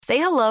Say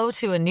hello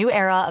to a new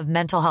era of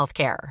mental health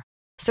care.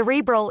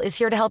 Cerebral is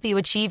here to help you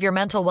achieve your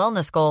mental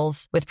wellness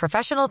goals with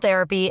professional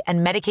therapy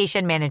and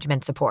medication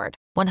management support.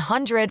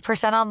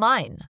 100%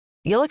 online.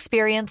 You'll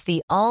experience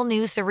the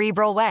all-new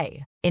Cerebral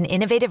Way, an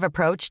innovative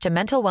approach to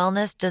mental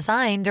wellness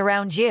designed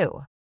around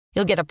you.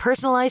 You'll get a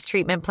personalized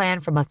treatment plan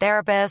from a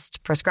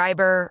therapist,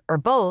 prescriber, or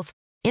both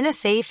in a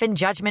safe and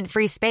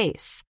judgment-free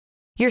space.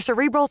 Your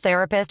Cerebral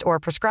therapist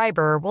or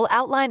prescriber will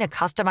outline a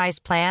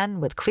customized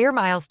plan with clear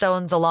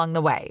milestones along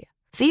the way,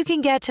 so you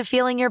can get to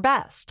feeling your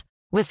best.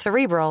 With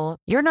Cerebral,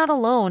 you're not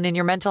alone in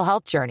your mental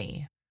health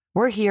journey.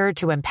 We're here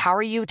to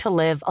empower you to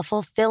live a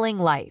fulfilling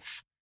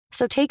life.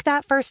 So take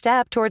that first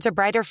step towards a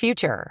brighter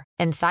future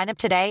and sign up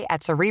today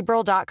at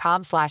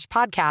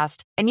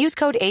Cerebral.com/podcast and use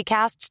code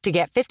ACAST to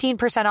get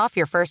 15% off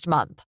your first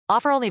month.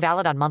 Offer only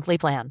valid on monthly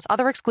plans.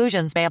 Other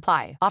exclusions may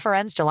apply. Offer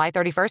ends July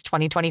 31st,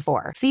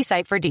 2024. See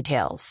site for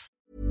details.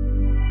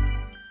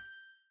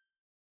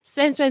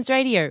 Sense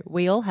Radio.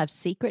 We all have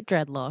secret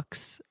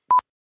dreadlocks.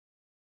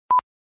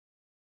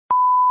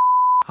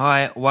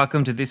 Hi,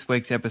 welcome to this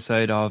week's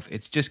episode of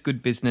It's Just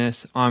Good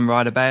Business. I'm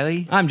Ryder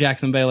Bailey. I'm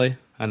Jackson Bailey.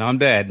 And I'm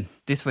Dad.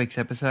 This week's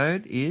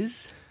episode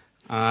is...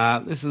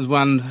 this is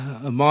one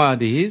of my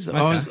ideas.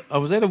 Okay. I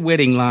was at a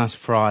wedding last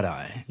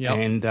Friday, Yep.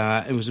 and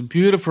it was a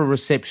beautiful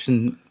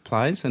reception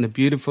place and a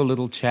beautiful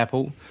little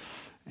chapel.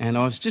 And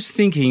I was just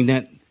thinking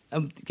that,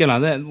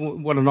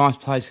 what a nice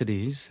place it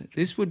is.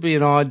 This would be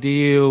an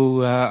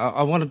ideal...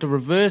 I wanted to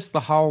reverse the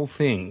whole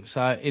thing.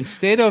 So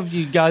instead of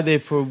you go there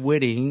for a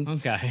wedding,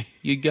 Okay.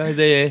 you go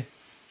there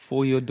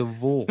for your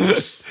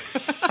divorce.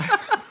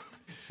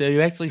 So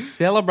you actually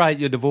celebrate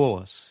your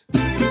divorce.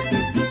 Well,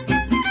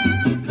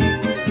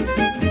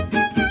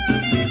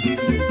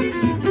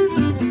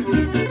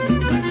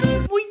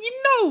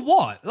 you know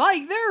what?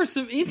 Like, there are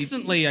some...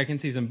 Instantly, I can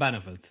see some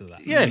benefits to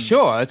that. Yeah,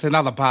 sure. It's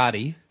another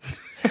party.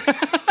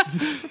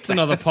 It's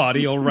another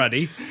party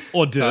already.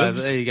 Hors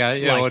d'oeuvres. So there you go.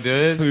 Yeah, like hors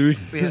d'oeuvres. Food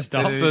Yeah,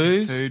 stuff.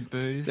 Food,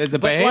 booze. There's a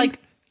But, band. like,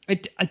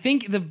 I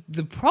think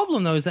the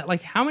problem, though, is that,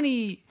 like, how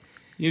many...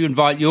 You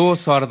invite your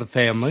side of the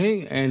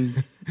family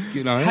and,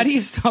 How do you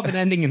stop it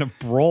ending in a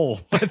brawl?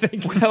 I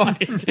think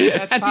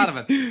that's part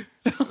of it.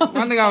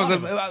 One thing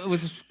it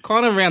was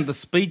kind of around the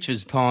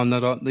speeches time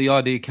that the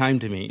idea came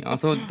to me. I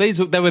thought they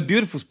were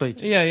beautiful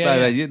speeches. They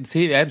were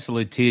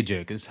absolute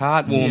tearjerkers,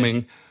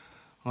 heartwarming.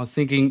 I was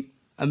thinking,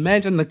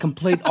 imagine the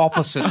complete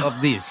opposite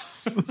of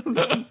this.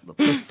 The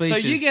So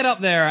you get up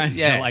there and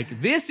you're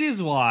like, this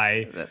is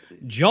why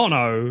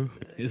Jono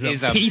is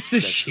a piece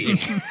of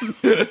shit.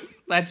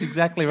 That's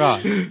exactly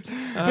right.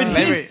 But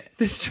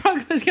the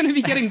struggle is going to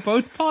be getting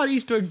both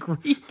parties to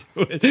agree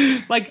to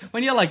it. Like,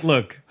 when you're like,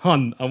 look,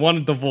 hon, I want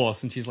a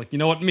divorce. And she's like, you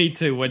know what, me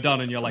too, we're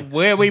done. And you're like,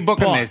 where are we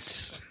booking but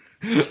this?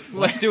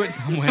 let's do it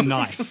somewhere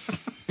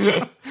nice.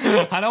 I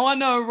don't want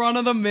no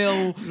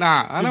run-of-the-mill.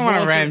 Nah, I don't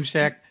want a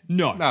ramshack.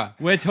 No.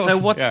 We're talking... So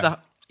what's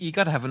you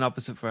got to have an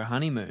opposite for a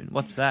honeymoon.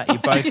 What's that? You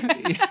both...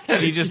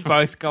 you just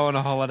both go on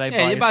a holiday by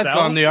you yourselves? both go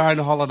on your own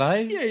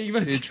holiday. Yeah, you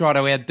both... You try to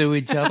outdo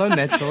each other,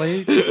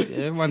 naturally.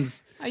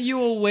 Everyone's... Are you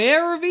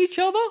aware of each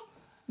other,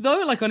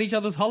 though? Like, on each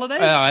other's holidays?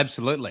 Oh,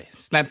 absolutely.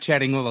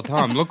 Snapchatting all the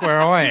time. Look where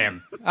I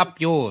am.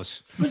 Up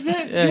yours. But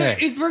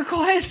it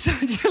requires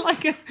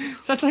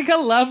such a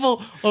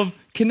level of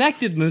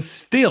connectedness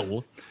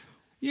still.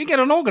 You get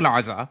an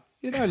organiser.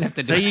 You don't have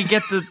to do So you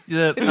get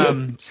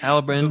the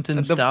celebrant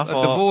and stuff, a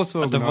or divorce a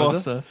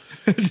organiser.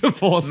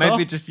 divorcer.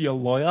 Maybe just your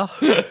lawyer.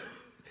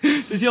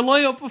 Does your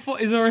lawyer perform?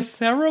 Is there a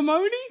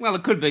ceremony? Well,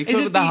 it could be. Is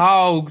it the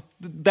whole...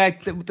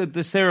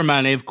 The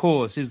ceremony, of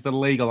course, is the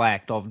legal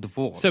act of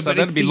divorce. So but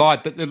it'll be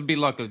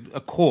like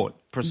a court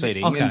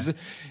proceeding. Okay. And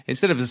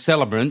instead of a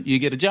celebrant, you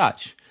get a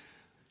judge.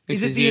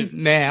 Is it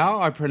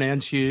now I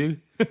pronounce you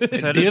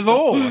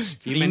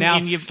divorced. You may now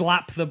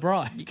slap the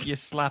bride. You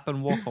slap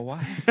and walk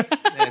away.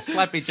 Yeah,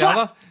 slap each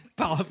other.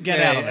 Get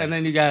out of there. And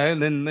then you go, and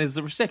then there's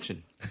the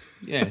reception.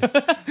 Yes.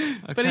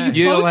 But are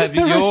you both at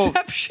the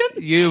reception?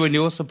 You and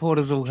your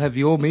supporters will have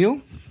your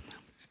meal,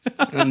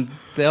 and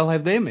they'll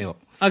have their meal.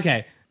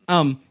 Okay.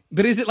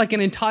 But is it like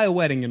an entire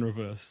wedding in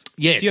reverse?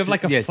 Yes. So you have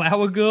like a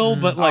flower girl,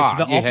 but like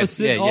the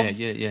opposite of?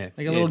 Yeah.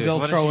 Like a little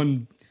girl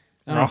throwing...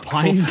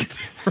 pine.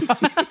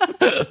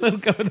 They'll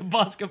go with a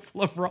basket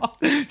full of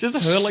rock, just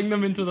hurling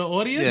them into the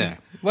audience. Yeah.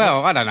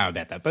 Well, I don't know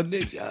about that, but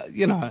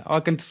I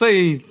can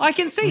see. I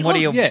can see. What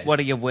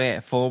do you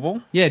wear?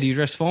 Formal? Yeah. Do you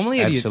dress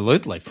formally? Or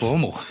Absolutely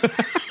formal.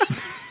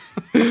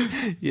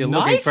 You're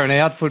looking Nice? for an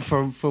outfit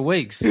for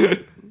weeks.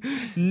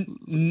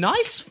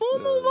 Nice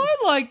formal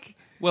though, like.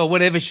 Well,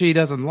 whatever she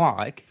doesn't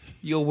like,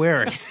 you'll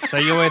wear it. So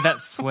you wear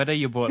that sweater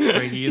you bought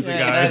 3 years ago.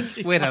 That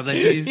sweater that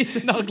she's It's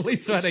an ugly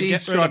sweater.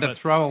 she's Get rid tried of to it.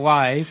 throw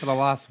away for the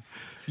last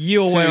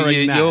You're 2 wearing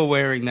years. that. You're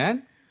wearing that.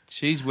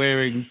 She's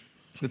wearing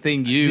the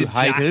thing you the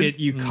hated. jacket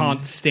you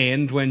can't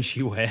stand when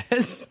she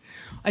wears.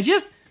 I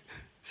just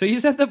So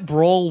you said that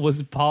brawl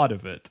was part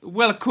of it.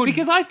 Well, it could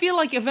Because I feel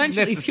like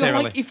eventually,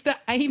 if the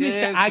aim is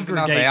to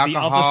aggregate the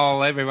alcohol,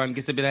 other, everyone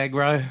gets a bit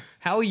aggro.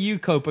 how are you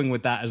coping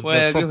with that as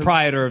the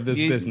proprietor of this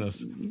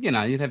business?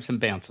 You'd have some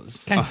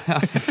bouncers.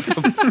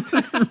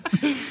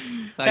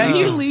 Can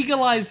you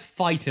legalize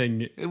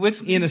fighting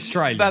in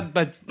Australia?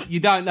 But you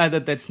don't know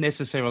that that's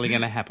necessarily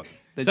going to happen.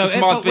 There So just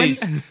if- might but be,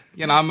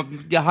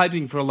 you're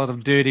hoping for a lot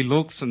of dirty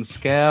looks and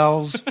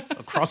scowls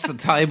across the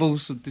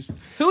tables.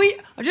 Who are you?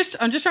 I'm just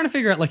trying to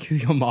figure out like who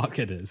your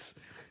market is.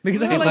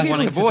 Because I feel like the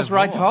people divorce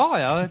rate's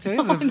high, I tell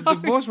you. The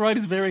divorce rate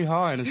is very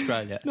high in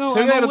Australia. No,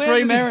 2 I'm out of aware 3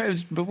 that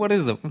marriages. But what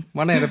is it?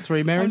 1 out of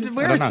 3 marriages?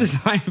 Where I is don't know.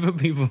 designed for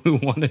people who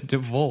want a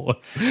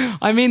divorce?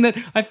 I mean, that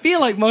I feel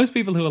like most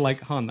people who are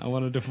like, "Hun, I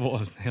want a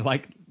divorce," they're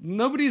like,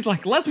 nobody's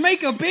like, "Let's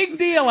make a big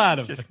deal out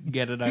of it. Just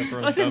get it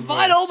over. Let's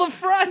invite all the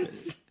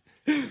friends."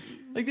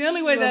 Like the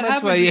only way that That's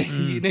happens. why is-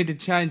 you need to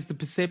change the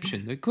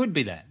perception. It could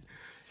be that.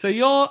 So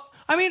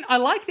I mean, I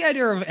like the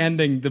idea of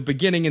ending the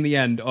beginning and the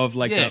end of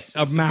like a it's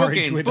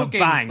marriage with a bookends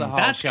bang. the whole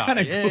That's show. kind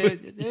of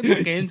good. Yeah,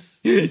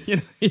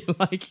 bookends.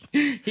 Like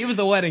he was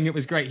the wedding, it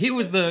was great. He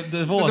was the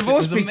divorce, The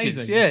divorce it was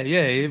pictures. amazing.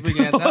 Yeah, you bring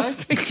out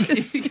Divorce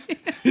those.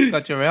 You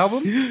got your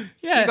album.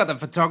 Yeah. You got the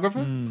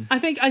photographer. I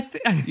think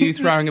You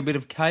throwing a bit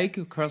of cake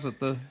across at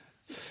the...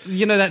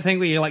 you know that thing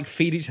where you like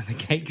feed each other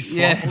cake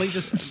Yeah. sloppily,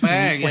 just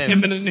Bang, yeah.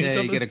 slamming in each Yeah, you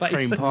other's get a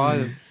cream faces.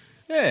 pie.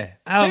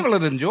 Yeah. People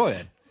would enjoy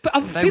it. But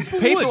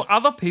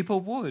Other people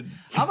would.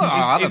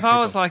 Other If I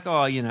was like,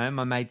 my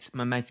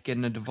mate's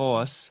getting a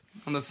divorce,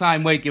 on the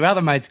same week your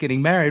other mate's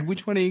getting married,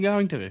 which one are you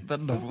going to? the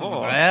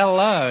divorce.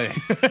 Hello.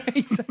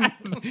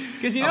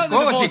 because you know Of the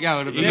course divorce, you're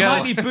going to the there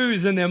divorce. might be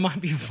booze and there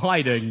might be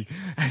fighting,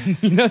 and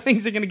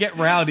things are going to get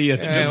rowdy at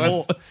a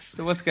divorce.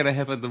 What's going to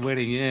happen at the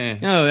wedding? Yeah.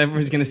 No,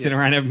 everyone's going to sit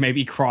around and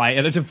maybe cry.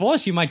 At a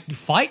divorce, you might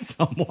fight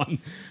someone.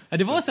 A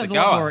divorce sounds a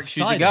lot more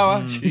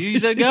exciting.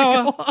 She's a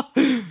goer.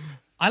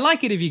 I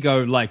like it if you go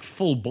like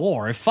full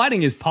bore. If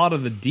fighting is part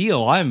of the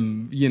deal,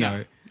 I'm.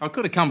 I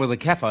could have come with a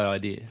cafe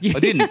idea. I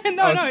didn't.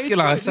 No, it's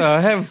good. So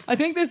I have... I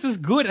think this is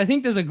good. I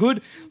think there's a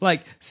good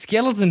like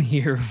skeleton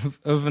here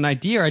of an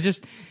idea.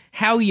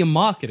 How are you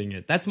marketing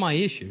it? That's my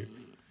issue.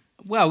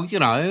 Well,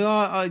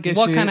 I guess...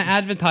 What kind of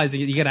advertising?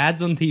 You get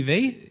ads on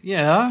TV?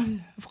 Yeah,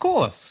 of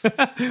course.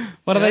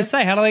 What do they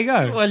say? How do they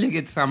go? Well, you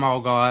get some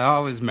old guy, I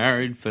was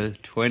married for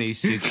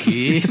 26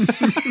 years.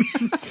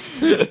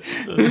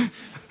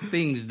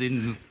 Things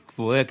didn't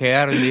work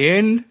out in the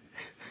end.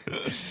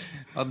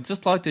 I'd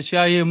just like to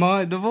show you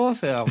my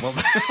divorce album.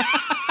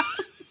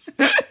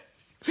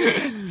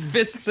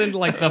 Fists in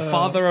like the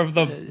father of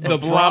the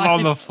Blood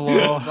on the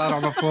floor. Blood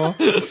on the floor.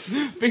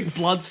 big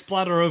blood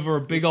splatter over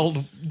a big old.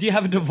 Do you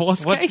have a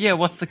divorce cake?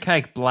 What's the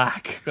cake?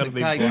 Black. Got to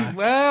be Cake. black.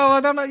 Well, I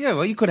don't know. Yeah,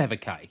 well, you could have a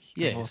cake.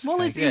 Yes. Well,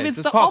 if Yes, it's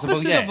the possible,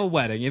 opposite yeah. of a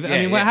wedding. Yeah, I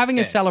mean, we're having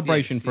a yes,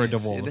 celebration yes, for a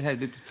yes. divorce.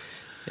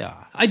 Yeah.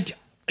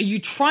 Are you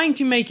trying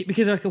to make it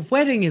because like a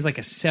wedding is like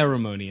a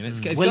ceremony and it's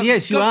got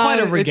Yes, you quite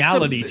are. a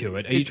regality to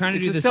it. Are you trying to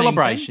do the It's a same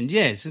celebration.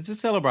 Yes, it's a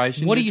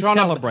celebration. What are You're you trying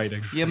to-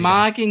 celebrating? You're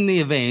marking the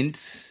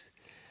event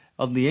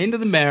of the end of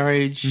the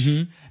marriage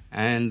Mm-hmm.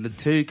 and the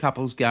two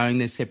couples going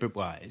their separate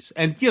ways.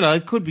 And,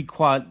 it could be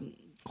quite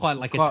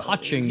like a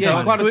touching? Yeah,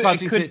 time. quite a It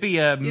touching. could be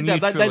a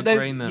mutual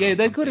agreement Yeah, or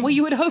they could have. Well,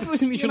 you would hope it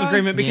was a mutual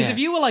agreement because Yeah. if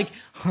you were like,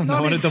 "Oh, no,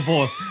 I want a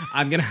divorce.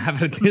 I'm going to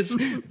have it at this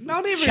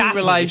Not every chapel,"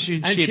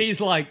 relationship. and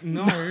she's like,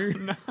 "No,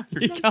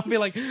 you can't be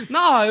like,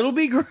 no, it'll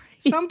be great."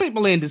 Some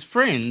people end as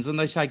friends and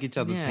they shake each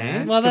other's Yeah.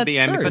 hands. Well, Could that's be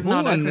true. amicable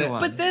But not and- everyone.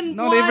 But then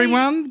Not why-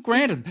 everyone,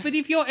 granted. But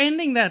if you're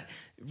ending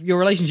your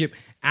relationship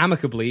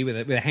amicably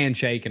with a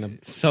handshake and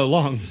so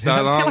long, I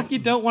long, feel like you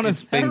don't want a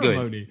it's been good.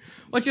 ceremony.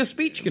 What's your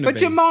speech going to be?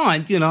 But you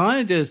mind,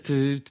 just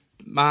to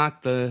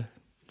mark the...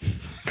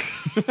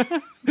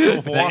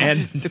 the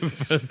end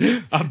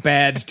of a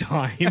bad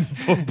time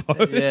for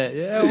both.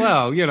 Yeah,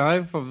 well,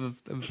 from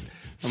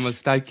a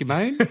mistake you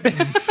made.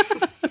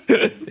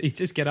 You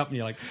just get up and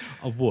you're like,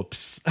 oh,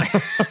 whoops.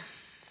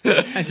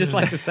 I'd just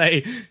like to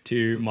say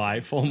to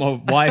my former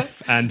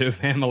wife and her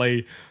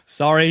family,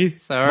 sorry,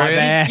 my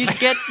bad.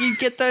 You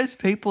get those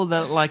people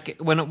that like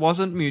when it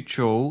wasn't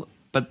mutual,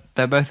 but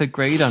they both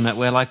agreed on it.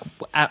 Where like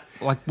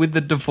with the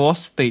divorce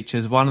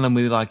speeches, one of them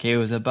was like, "He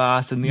was a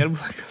boss," and the other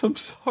was like, "I'm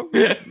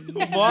sorry,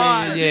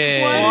 why?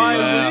 Yeah. Why is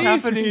Well, this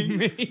happening to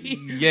me?"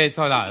 Yes,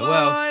 I know.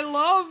 Well, I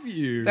love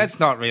you. that's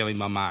not really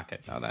my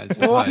market. I don't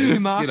suppose. What's your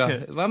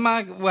market?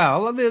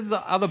 Well, there's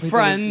other people,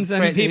 friends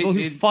and people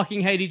who fucking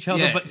hate each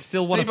other yeah. but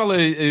still want people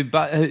to...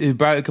 who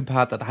broke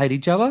apart that hate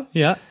each other.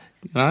 Yeah.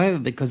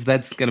 Because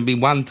that's going to be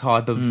one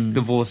type of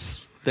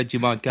divorce that you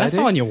might go That's to.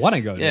 the one you want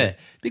to go to. Yeah,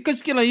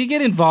 because you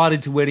get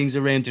invited to weddings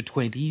around your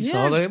 20s,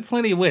 so there are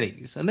plenty of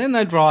weddings, and then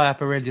they dry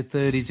up around your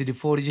 30s and your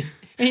 40s.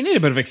 You need a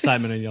bit of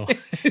excitement in your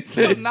life. It's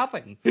got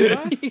nothing.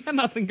 You got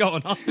nothing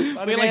going on.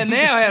 We're like,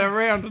 now had a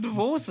round of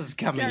divorces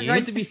coming in.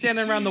 Great to be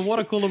standing around the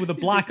water cooler with a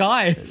black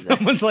eye.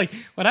 Someone's like,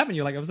 what happened?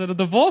 You're like, I was at a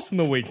divorce in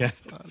the weekend.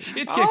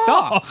 Shit kicked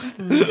off.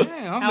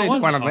 Yeah, How I've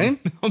was been one of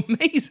it? them.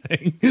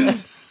 Amazing.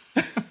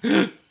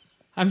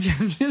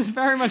 I'm just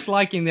very much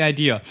liking the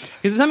idea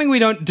because it's something we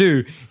don't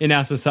do in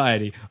our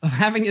society of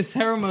having a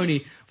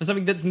ceremony for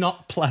something that's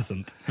not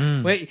pleasant.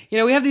 Where,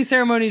 we have these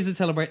ceremonies that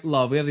celebrate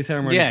love. We have these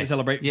ceremonies that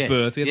celebrate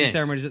birth. We have these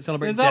ceremonies that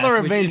celebrate There's death. other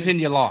events in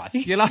your life.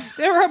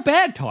 There are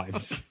bad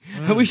times,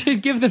 and we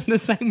should give them the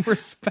same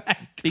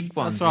respect. Big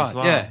ones That's right. as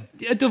well.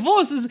 Yeah. A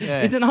divorce is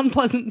it's an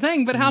unpleasant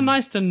thing, but how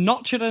nice to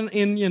notch it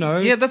in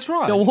Yeah, that's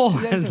right. the wall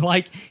as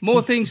like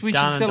More things we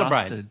Done should and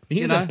celebrate. dusted.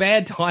 here's a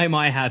bad time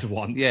I had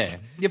once. Yeah.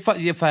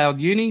 You failed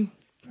uni.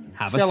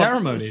 Have a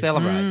ceremony.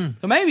 Celebrate.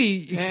 So maybe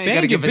you expand gotta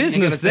your give it- you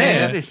business gotta say Yeah,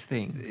 there. this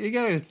thing.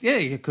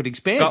 You could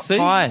expand. Got see?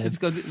 fired. It's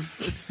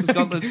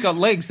got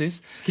legs.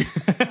 This.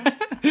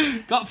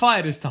 Got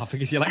fired is tough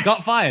because you're like,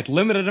 got fired,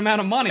 limited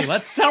amount of money,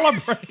 let's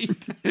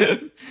celebrate.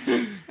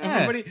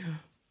 Everybody,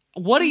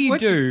 what do you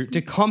do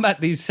to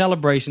combat these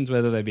celebrations,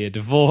 whether they be a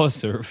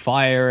divorce or a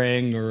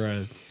firing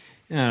or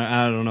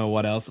I don't know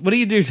what else. What do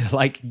you do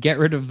to get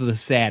rid of the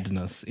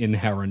sadness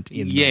inherent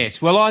in them?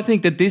 Yes. Well, I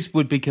think that this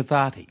would be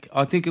cathartic.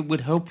 I think it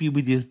would help you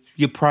with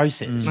your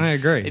process. I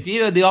agree. If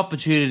you had the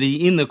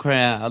opportunity in the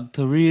crowd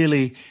to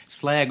really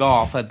slag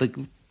off at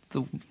the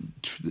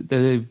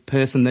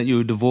person that you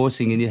were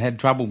divorcing and you had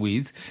trouble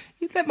with,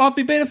 that might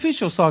be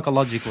beneficial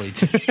psychologically.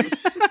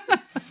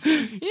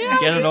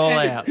 Get it all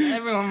out.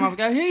 Everyone might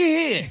go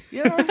here,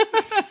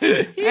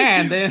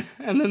 and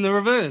then the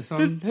reverse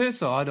on her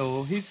side or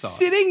his side.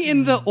 Sitting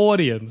in the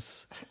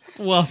audience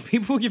whilst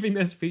people giving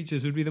their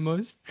speeches would be the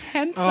most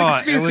tense It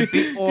experience. would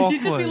be Because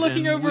you'd just be awkward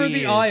looking and over the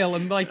weird. aisle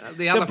and The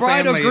the other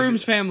bride family- or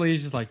groom's family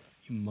is just like,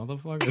 you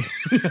motherfuckers.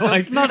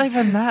 Like, Not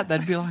even that.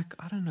 They'd be like,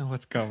 I don't know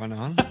what's going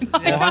on.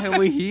 Why are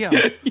we here?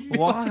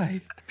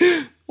 Why?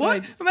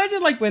 what?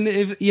 Imagine when,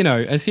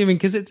 assuming,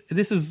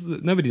 because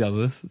nobody does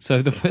this.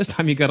 So the first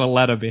time you got a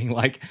letter being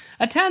like,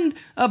 attend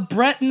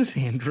Brett and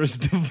Sandra's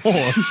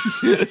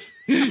divorce.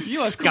 You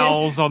are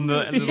Skulls on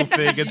the little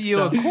thing and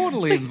You are stuff.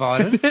 quarterly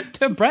invited.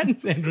 to Brett and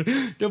Sandra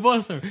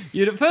divorce her.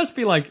 You'd at first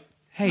be like,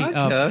 hey,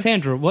 Okay.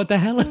 Sandra, what the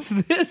hell is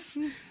this?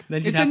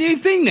 Then It's a new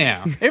thing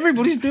now.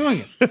 Everybody's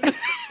doing it.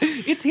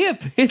 It's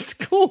hip. It's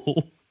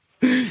cool.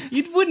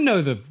 You wouldn't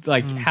know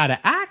how to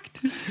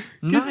act.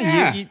 No,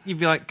 Yeah. you'd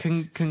be like,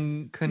 You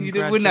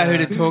wouldn't know who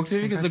to talk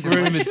to because the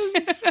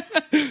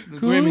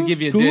groom would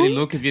give you a dirty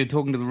look if you're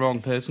talking to the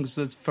wrong person because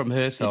it's from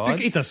her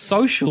side. It's a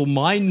social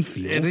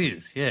minefield. It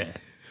is, yeah.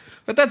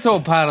 But that's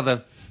all part of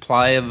the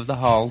play of the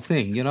whole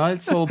thing,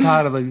 It's all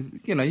part of the,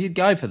 you'd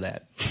go for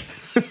that.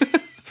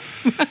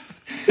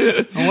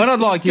 And what I'd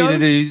like you to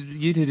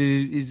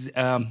do is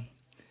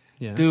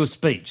do a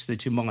speech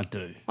that you might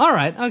do. All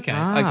right. Okay.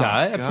 Okay,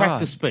 a God.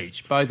 practice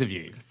speech, both of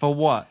you. For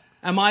what?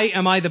 Am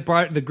I the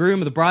bride, the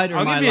groom, or the bride, or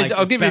I'll am give I you,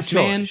 I'll give you a best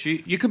man?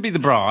 choice. You could be the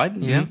bride.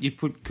 Yeah. You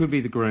could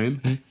be the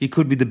groom. You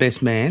could be the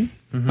best man.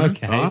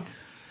 Okay. Right?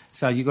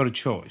 So you got a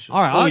choice.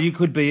 All right, Or I'll- you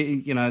could be,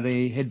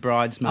 the head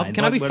bridesmaid.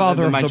 Can I be What-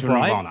 father of the matron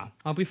bride? honour.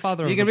 I'll be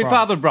father You of can the be bride.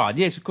 father of bride.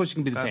 Yes, of course you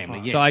can be the Go family.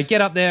 for it. Yes. So I get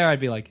up there, I'd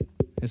be like,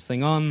 this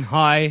thing on,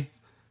 hi.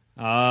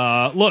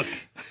 Look,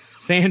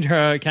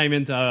 Sandra came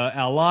into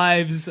our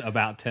lives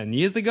about 10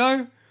 years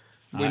ago.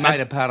 we made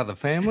her part of the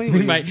family.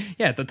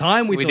 At the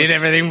time we we thought did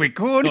everything we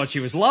could. thought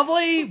she was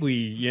lovely.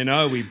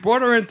 We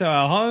brought her into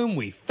our home.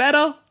 We fed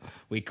her.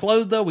 We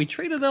clothed her. We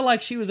treated her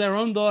like she was our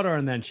own daughter.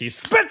 And then she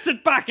spits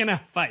it back in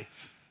our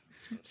face.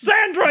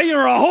 Sandra,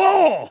 you're a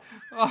whore.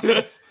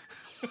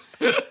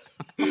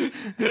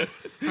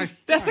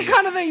 That's the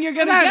kind of thing you're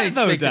going to I get,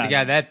 don't though, expect it to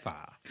Dad. go that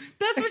far.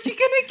 That's what you're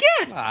going to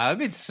get. A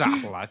bit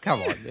subtler.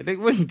 Come on. It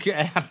wouldn't go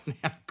out and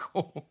out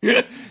call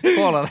it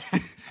that.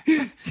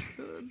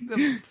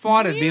 The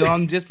fight would be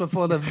on just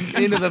before the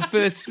end of the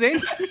first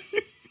sentence.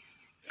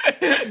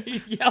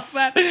 You yell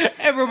that.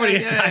 Everybody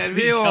attacks it'd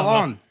be each all other.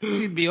 on.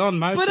 She'd be on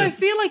most But of I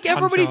feel like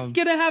everybody's on.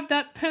 going to have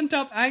that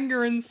pent-up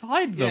anger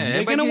inside them.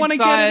 They're but going to you'd want to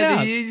say get it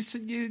it-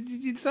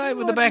 out. You'd say it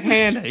with the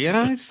backhander,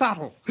 It's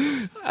subtle.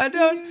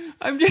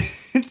 I'm just...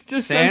 It's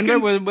just so Sandra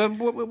conf-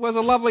 was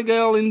a lovely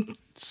girl in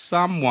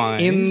some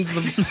ways.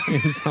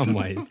 in some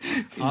ways.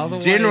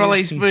 Other Generally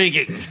ways,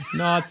 speaking.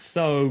 not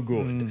so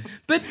good.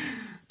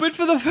 But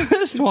for the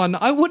first one,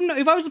 I wouldn't.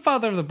 If I was the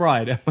father of the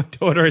bride, and my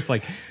daughter is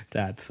like,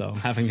 Dad, so I'm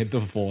having a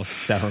divorce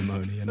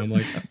ceremony, and I'm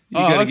like,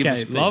 gotta give a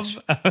okay, speech."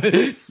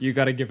 love, you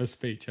got to give a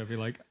speech. I'd be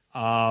like,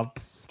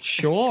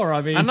 sure.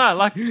 I mean, I know,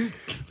 like,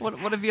 what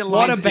have you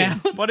What lied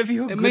about- to? What have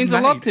you? It means a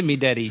lot to me,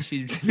 Daddy.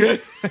 You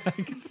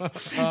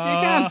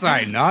can't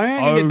say no.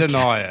 How can you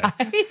deny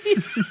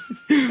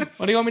it?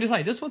 what do you want me to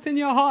say? Just what's in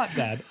your heart,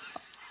 Dad?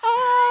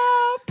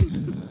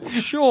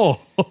 Sure.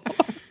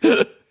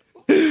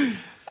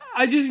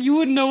 You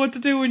wouldn't know what to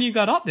do when you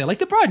got up there. Like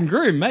the bride and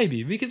groom,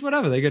 maybe, because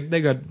whatever, they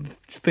got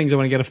things they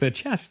want to get off their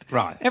chest.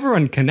 Right.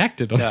 Everyone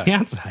connected on Yeah. the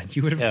outside.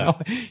 You would have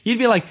Yeah. you'd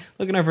be like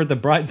looking over at the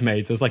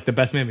bridesmaids as like the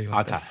best man. Being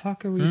like, Okay. the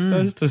fuck are we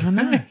supposed to say?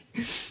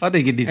 I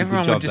think you did a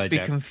Everyone good would job, just though, be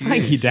Jack. confused.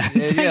 Thank you,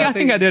 Dad. I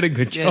think I did a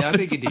good job. Yeah, I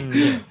think you as well. did.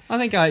 Yeah. I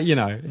think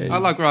I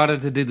like Ryder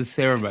to do the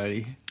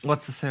ceremony.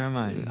 What's the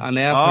ceremony? I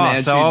now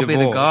pronounce so you I'll be the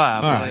divorced. guy.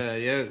 All right.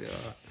 Yeah.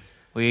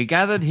 We are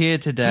gathered here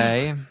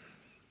today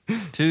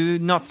to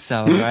not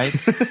celebrate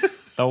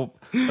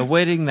the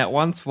wedding that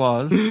once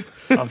was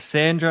of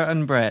Sandra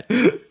and Brett.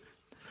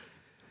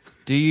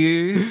 Do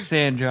you,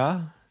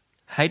 Sandra,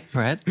 hate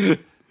Brett?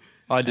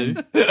 I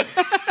do.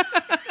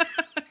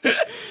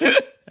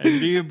 And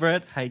do you,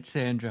 Brett, hate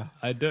Sandra?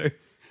 I do.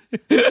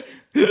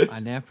 I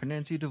now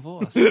pronounce you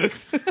divorced.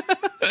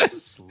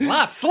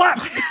 Slap!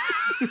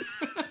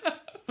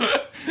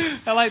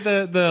 I like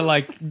the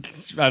like,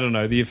 I don't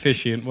know, the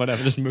officiant,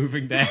 whatever, just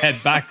moving their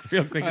head back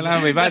real quick. I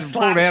know, we both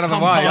pulled out of the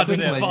way.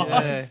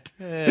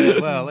 Yeah,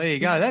 well, there you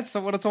go. That's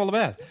what it's all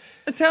about.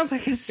 It sounds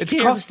like It's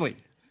costly.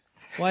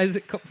 Why is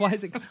it?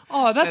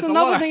 Oh, that's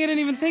another thing I didn't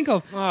even think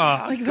of. Oh,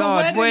 like the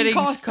God, wedding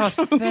weddings cost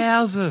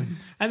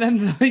thousands. And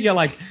then you're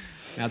like,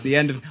 at the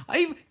end of...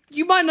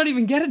 You might not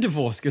even get a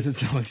divorce because it's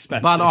so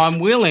expensive. But I'm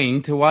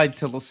willing to wait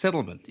till the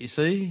settlement, you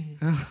see?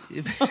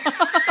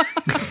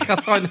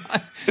 Because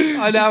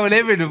I know in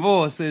every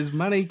divorce there's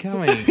money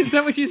coming. Is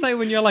that what you say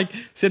when you're like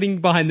sitting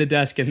behind the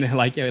desk and they're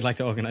like, yeah, we'd like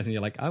to organise, and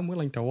you're like, I'm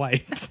willing to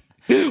wait.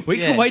 We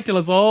can wait till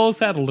it's all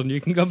settled and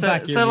you can come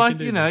back here. So like,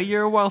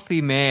 you're a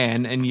wealthy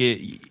man and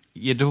you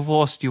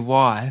divorced your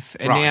wife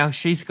and now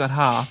she's got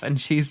half and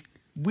she's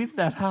with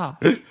that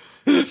half.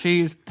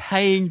 She is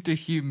paying to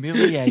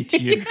humiliate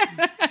you.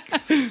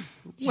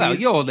 Well,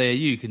 you're there.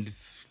 You can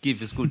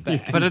give us good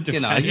back. But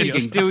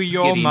it's still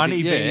your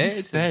money being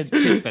spent.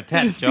 It's a tit for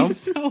tat job.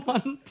 It's so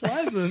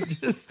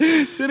unpleasant. Just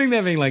sitting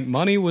there being like,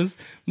 money was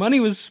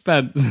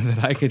spent so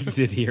that I could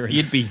sit here and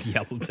you'd be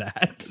yelled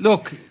at.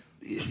 Look,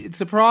 it's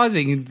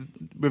surprising.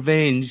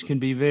 Revenge can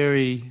be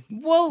very...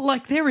 Well,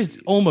 like there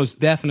is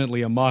almost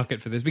definitely a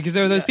market for this because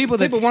there are those people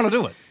that want to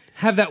do it.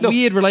 Have that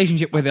weird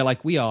relationship where they're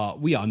like, we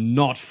are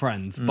not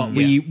friends, but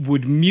we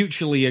would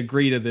mutually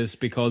agree to this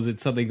because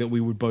it's something that we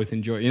would both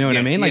enjoy. You know what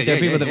I mean? Like there are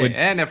people that would,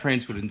 and our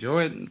friends would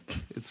enjoy it.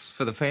 It's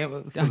for the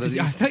family. I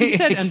thought you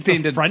said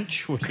and the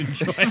French would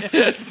enjoy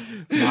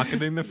it.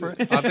 Marketing the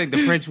French. I think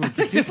the French would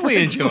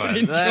particularly enjoy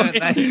it.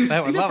 They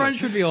would love the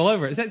French would be all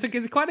over it.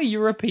 It's quite a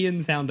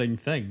European sounding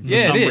thing for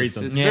some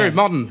reason. It's a very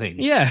modern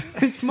thing. Yeah,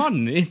 it's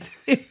modern.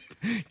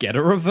 Get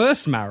a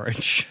reverse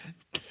marriage.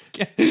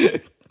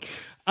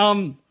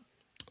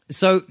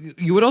 So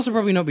you would also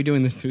probably not be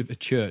doing this through the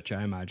church,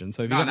 I imagine.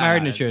 So if you got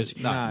married in a church,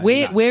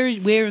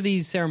 where are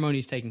these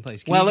ceremonies taking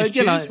place? Can you just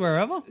choose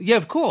wherever? Yeah,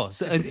 of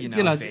course. Just,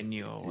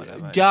 venue or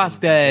whatever.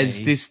 Just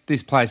as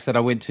this place that I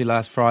went to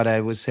last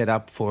Friday was set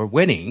up for a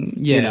wedding.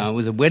 Yeah. It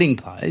was a wedding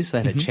place. They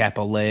had a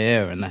chapel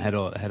there and they had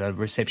a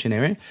reception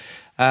area.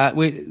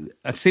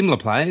 A similar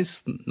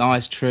place,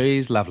 nice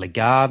trees, lovely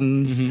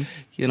gardens.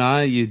 You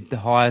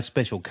hire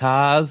special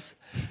cars.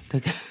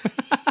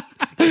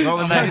 What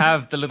would they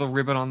have? The little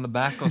ribbon on the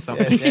back or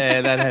something?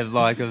 Yeah, they'd have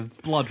like a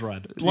blood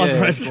red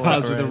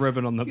cars with a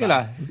ribbon on the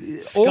back.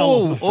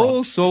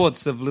 All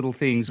sorts of little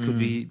things could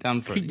be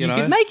done for it. You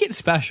could make it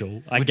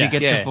special. Would you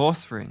get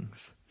divorce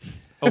rings?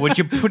 Or would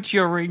you put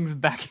your rings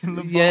back in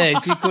the box? Yeah,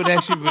 she could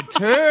actually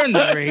return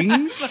the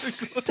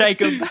rings. Take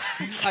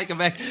them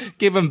back.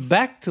 Give them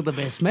back to the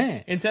best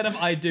man. Instead of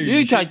I do,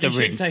 you take the rings.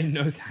 You should say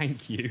no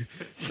thank you.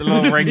 The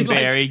little ring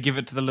bearer, you give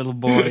it to the little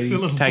boy.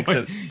 He takes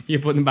it. You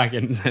put them back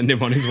in and send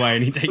him on his way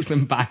and he takes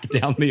them back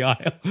down the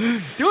aisle.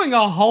 Doing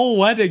a whole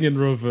wedding in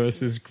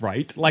reverse is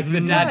great. Like the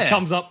dad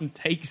comes up and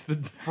takes the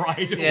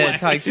bride away. Yeah,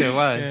 takes her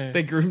away. Yeah.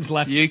 The groom's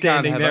left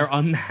standing there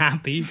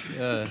unhappy.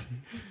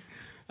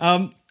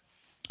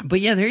 But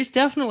yeah, there is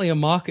definitely a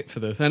market for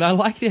this. And I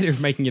like the idea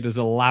of making it as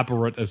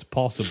elaborate as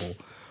possible.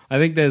 I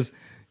think there's,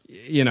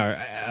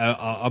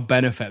 a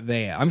benefit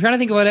there. I'm trying to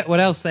think of what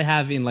else they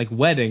have in like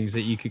weddings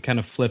that you could kind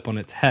of flip on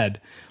its head.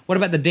 What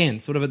about the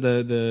dance? What about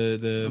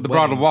the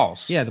bridal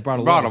waltz? Yeah, the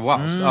bridal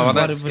waltz. Oh,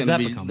 that's going to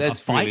be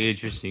that's really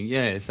interesting.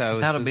 Yeah, so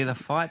that'll be the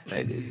fight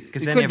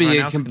because then everyone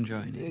else can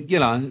join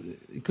in.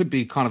 It could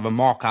be kind of a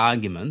mock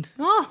argument,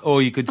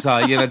 or you could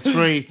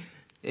say,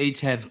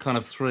 each have kind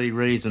of three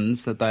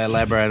reasons that they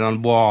elaborate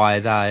on why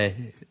they're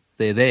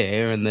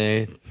there and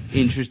they're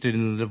interested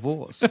in the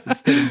divorce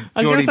instead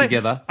of joining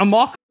together. A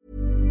mock.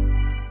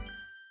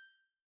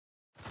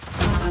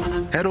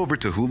 Head over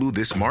to Hulu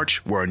this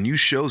March, where our new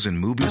shows and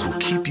movies will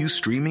keep you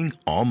streaming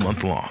all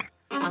month long.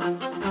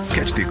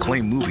 Catch the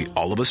acclaimed movie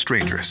All of Us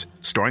Strangers,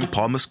 starring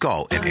Paul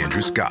Mescal and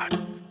Andrew Scott.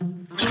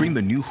 Stream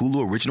the new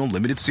Hulu original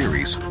limited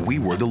series We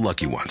Were the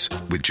Lucky Ones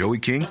with Joey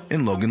King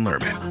and Logan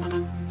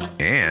Lerman.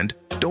 And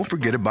don't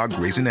forget about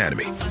Grey's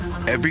Anatomy.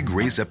 Every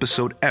Grey's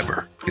episode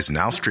ever is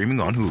now streaming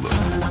on Hulu.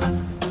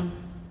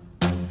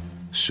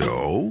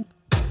 So,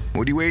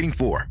 what are you waiting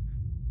for?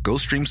 Go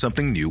stream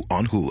something new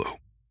on Hulu.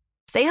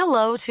 Say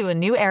hello to a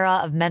new era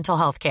of mental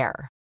health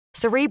care.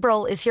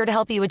 Cerebral is here to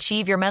help you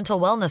achieve your mental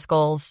wellness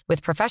goals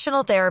with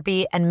professional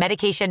therapy and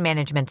medication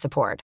management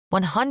support.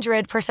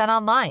 100%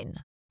 online.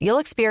 You'll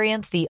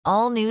experience the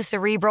all-new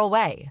Cerebral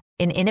Way,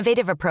 an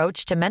innovative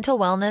approach to mental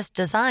wellness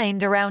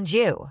designed around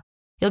you.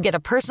 You'll get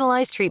a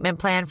personalized treatment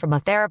plan from a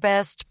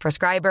therapist,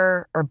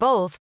 prescriber, or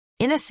both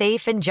in a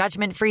safe and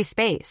judgment-free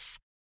space.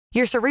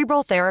 Your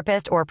Cerebral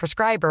therapist or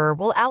prescriber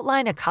will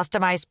outline a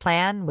customized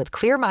plan with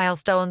clear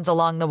milestones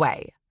along the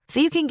way, so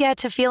you can get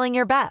to feeling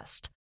your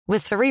best.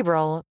 With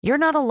Cerebral, you're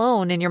not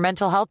alone in your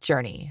mental health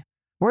journey.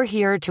 We're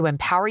here to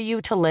empower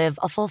you to live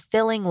a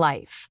fulfilling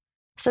life.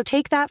 So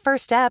take that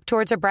first step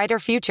towards a brighter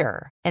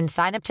future and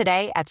sign up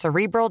today at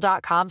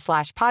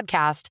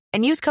Cerebral.com/podcast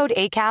and use code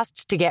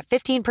ACAST to get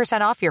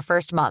 15% off your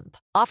first month.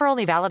 Offer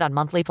only valid on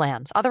monthly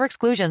plans. Other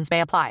exclusions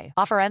may apply.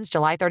 Offer ends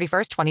July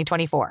 31st,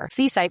 2024.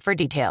 See site for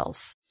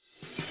details.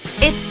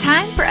 It's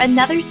time for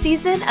another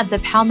season of The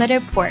Palmetto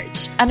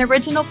Porch, an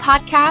original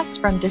podcast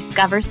from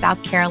Discover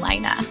South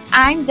Carolina.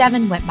 I'm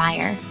Devin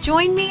Whitmire.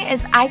 Join me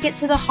as I get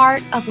to the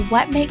heart of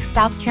what makes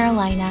South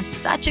Carolina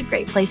such a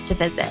great place to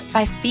visit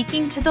by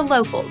speaking to the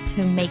locals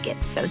who make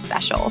it so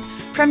special.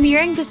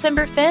 Premiering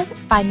December 5th,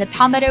 find The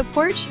Palmetto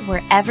Porch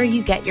wherever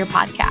you get your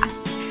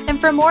podcasts. And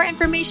for more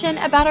information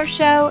about our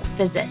show,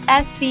 visit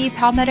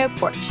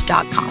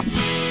scpalmettoporch.com.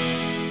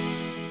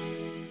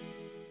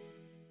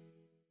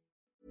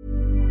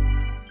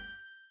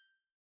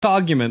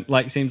 Argument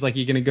seems like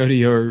you're going to go to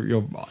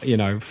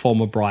your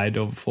former bride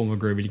or former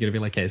groom and you're going to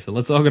be like, hey, so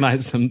let's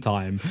organize some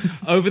time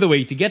over the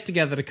week to get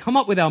together to come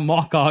up with our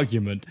mock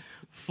argument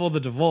for the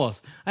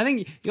divorce. I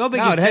think your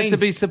biggest it has to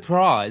be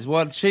surprise.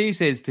 What she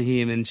says to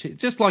him, and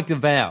just like the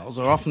vows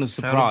are often a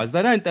surprise.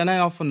 They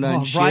often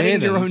don't share writing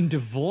them. your own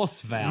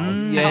divorce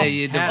vows.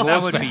 Divorce that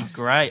would vows. be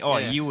great. Oh,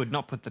 you would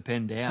not put the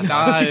pen down.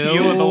 No,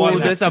 you were the one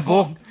that's a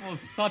book. For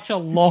such a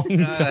long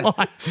time.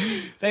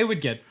 They would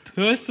get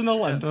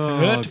personal and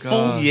hurtful.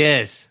 God.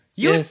 Yes.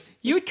 You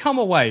would come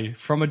away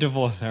from a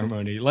divorce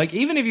ceremony,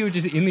 even if you were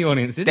just in the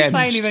audience, didn't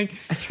Damaged. say anything,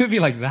 you would be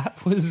like,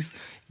 that was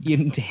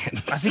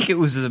intense. I think it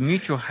was the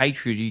mutual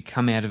hatred. You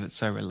come out of it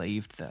so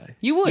relieved, though.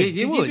 You would.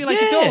 You 'cause would. You'd be like,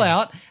 it's all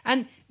out.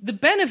 And the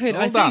benefit,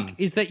 All I think, done.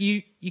 is that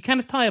you kind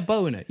of tie a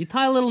bow in it. You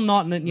tie a little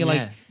knot in it and you're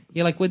Yeah.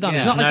 like, we're done.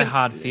 There's It's not no like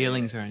hard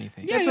feelings or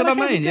anything. Yeah, That's you're what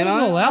like, I mean, hey, we got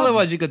it all out.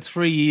 Otherwise, you've got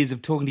 3 years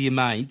of talking to your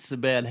mates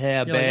about how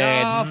You're like,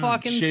 bad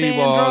fucking she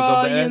Sandra,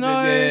 was, or you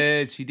know.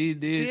 bad she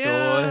did this,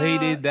 or he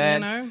did that. You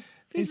know.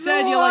 It's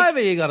Instead, all you're like, over,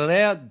 you got it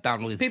out,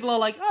 done with. people are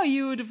like, oh,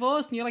 you were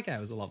divorced? And you're like, it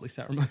was a lovely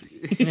ceremony.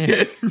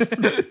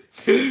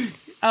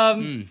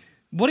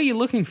 What are you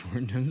looking for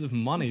in terms of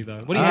money,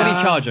 though? What are you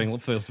charging,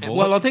 first of all?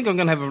 Well, I think I'm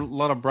going to have a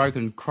lot of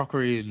broken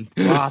crockery and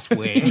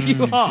glassware.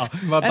 You are.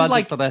 My And,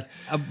 budget for that.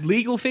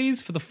 Legal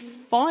fees for the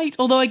fight?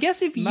 Although I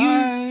guess if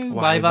you...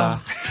 Waiver.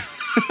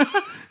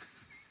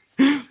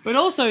 But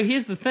also,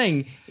 here's the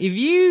thing. If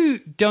you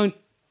don't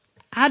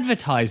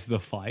advertise the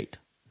fight,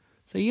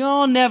 so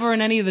you're never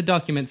in any of the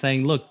documents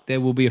saying, look,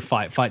 there will be a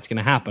fight. Fight's going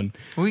to happen.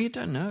 Well, you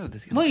don't know.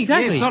 Well,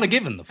 exactly. Yeah, it's not a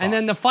given, the fight. And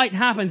then the fight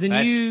happens and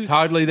That's you...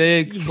 totally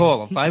their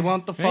call. If they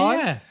want the fight,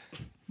 Yeah.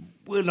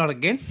 we're not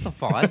against the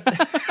fight.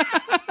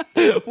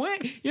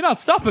 You're not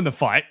stopping the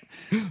fight.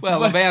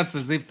 Well, the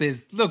bouncers, if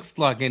there's looks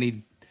like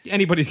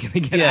Anybody's going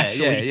to get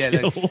actually they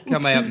killed.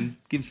 come out and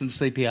give some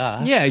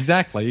CPR. Yeah,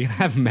 exactly. You can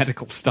have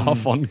medical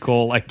staff on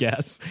call, I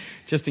guess,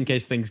 just in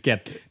case things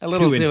get A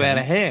little too intense. out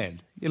of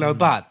hand,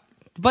 but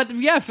But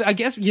yeah, I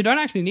guess you don't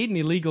actually need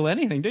any legal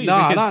anything, do you?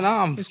 No, Because no,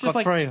 I'm it's just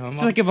scot-free.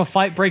 it's like if a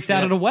fight breaks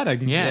out at a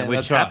wedding. Yeah, Yeah, which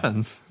that's right.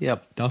 happens.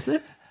 yep. Does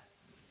it?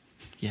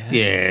 Yeah.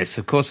 Yes,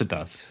 of course it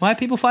does. Why are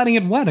people fighting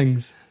at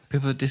weddings?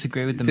 People that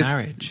disagree with the Just-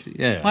 marriage.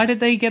 Yeah. Why did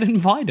they get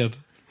invited?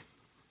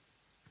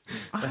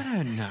 I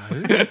don't know.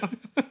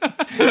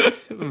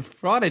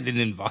 Friday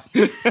didn't invite.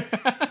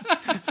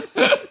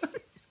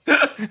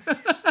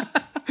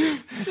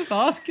 Just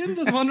asking,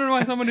 just wondering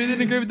why someone who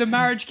didn't agree with the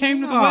marriage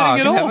came to the Oh,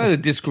 wedding at all. a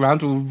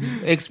disgruntled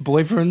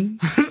ex-boyfriend.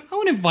 I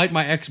wouldn't invite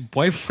my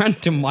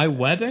ex-boyfriend to my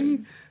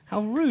wedding.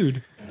 How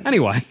rude.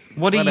 Anyway,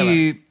 What do Whatever.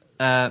 you?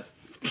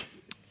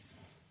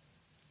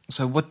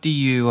 So what do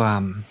you?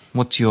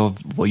 What's your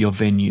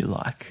venue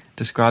like?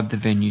 Describe the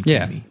venue to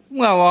Yeah. me.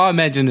 Well, I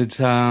imagine it's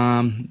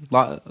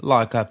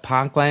like a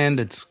parkland.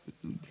 It's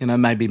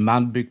maybe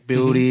mud brick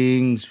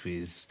buildings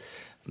with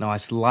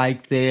nice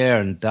lake there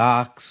and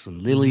ducks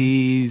and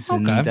lilies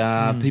Okay.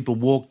 and people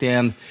walk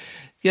down.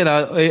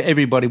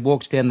 Everybody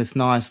walks down this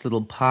nice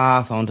little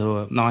path onto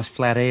a nice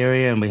flat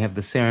area, and we have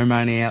the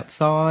ceremony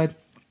outside.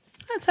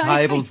 that's how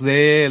Tables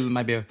there,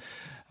 maybe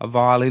a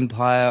violin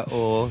player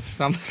or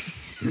something.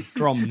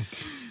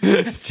 drums.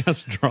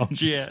 Just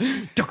drums. Yeah.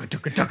 Ducka,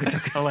 ducka, ducka,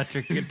 ducka.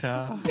 Electric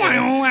guitar.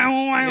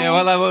 Yeah,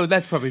 well,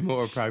 that's probably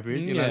more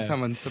appropriate. Yeah.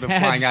 Someone sort of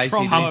Sad playing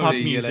drum ACDC. Pump up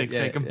Yeah, music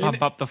so you can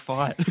pump up the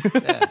fight.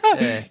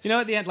 Yeah. You know,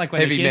 at the end, like when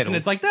Heavy they kiss and metal.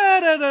 it's like da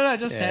da da da,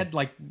 just head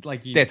like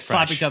you Death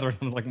slap thrash. each other and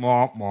it's like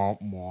mwah mwah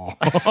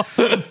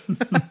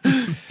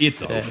mwah.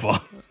 It's over.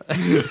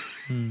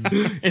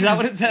 Is that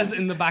what it says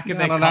in the back of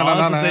their No,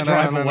 cars as they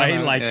drive no, away?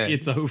 no, Like yeah.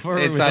 it's over.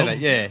 It's with over,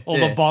 yeah, All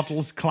yeah. the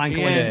bottles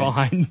clankling Yeah.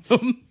 behind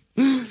them.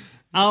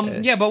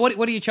 Yeah, but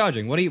what are you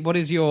charging? What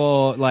is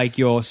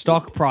your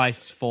stock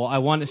price for? I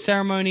want a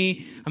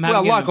ceremony. I'm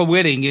having Well, like a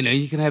wedding,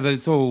 you can have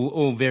it's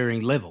all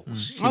varying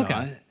levels. you Okay.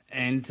 know.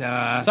 And so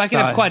I can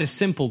have quite a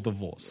simple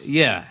divorce.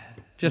 yeah,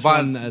 Just but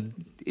one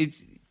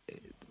it's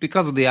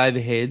because of the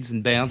overheads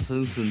and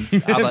bouncers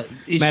and other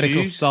issues.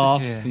 medical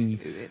staff. Yeah. And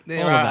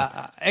There all of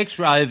are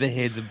extra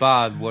overheads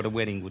above what a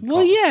wedding would cost.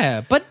 well,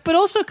 yeah, but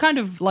also kind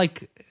of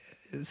like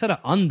sort of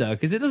under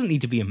because it doesn't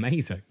need to be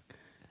amazing.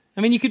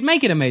 I mean, you could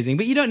make it amazing,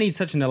 but you don't need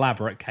such an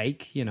elaborate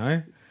cake. You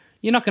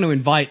you're not going to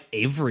invite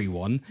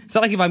everyone. It's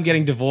not like if I'm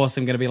getting divorced,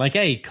 I'm going to be like,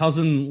 hey,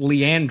 cousin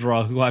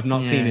Leandra, who I've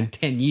not seen in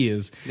 10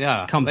 years,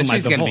 come to my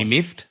she's divorce. going to be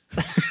miffed.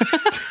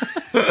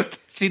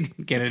 She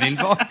didn't get an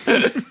invite.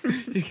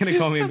 She's going to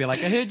call me and be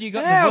like, I heard you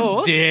got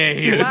divorced. Dare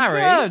you.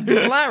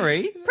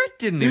 Larry, Brett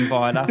didn't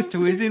invite us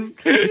to his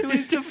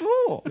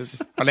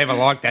divorce. I never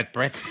liked that,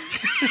 Brett.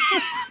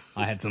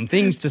 I had some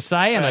things to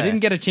say, and I didn't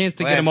get a chance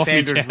to get them off my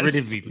Sandra's chest. rid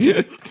of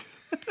him.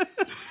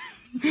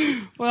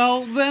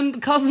 Well, then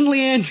cousin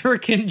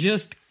Leandra can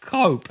just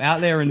cope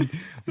out there in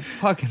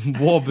fucking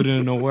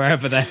Warburton or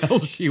wherever the hell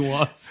she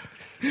was.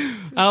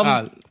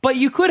 But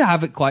you could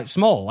have it quite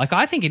small. Like,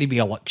 I think it'd be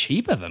a lot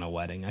cheaper than a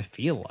wedding, I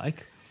feel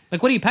like.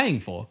 Like, what are you paying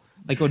for?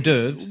 Like, hors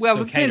d'oeuvres? Well,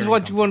 it depends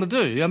what you want to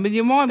do. I mean,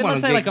 you might want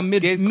let's to say like a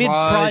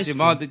mid-price. You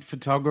might do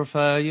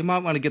photographer. You might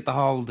want to get the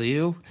whole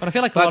deal. But I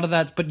feel like a lot of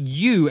that's... But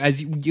you,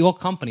 as your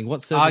company,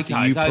 what service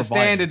are you providing?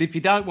 Standard, if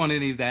you don't want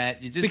any of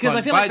that, you just because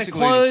I feel like the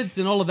clothes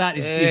and all of that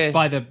is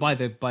by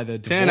the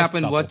turn up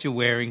in what you're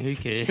wearing. Who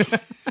cares?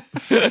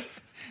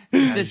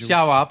 Just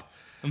show up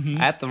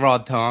at the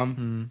right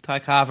time.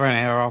 Take half an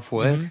hour off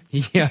work.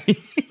 Yeah.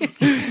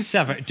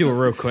 Do a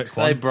real quick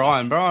one. Hey,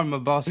 Brian, my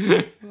boss.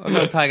 I've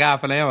got to take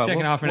half an hour.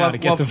 Taking half an hour to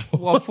get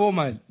divorced. What for,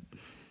 mate?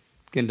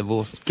 Getting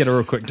divorced. Get a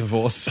real quick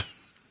divorce.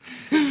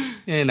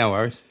 Yeah, no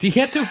worries. Do you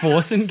get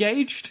divorce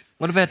engaged?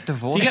 What about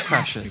divorce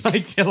crashes?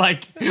 You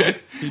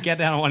get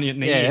down on one of your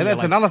knees. Yeah,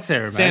 that's another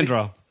ceremony.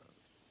 Sandra,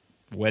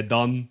 we're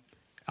done.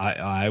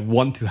 I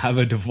want to have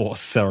a divorce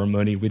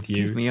ceremony with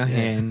you. Give me your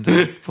hand.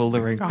 Pull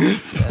the ring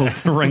off. Pull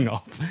the ring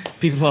off.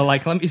 People are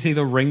like, let me see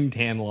the ring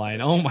tan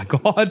line. Oh my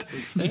God,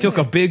 you took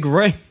a big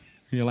ring.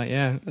 You're like,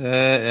 yeah,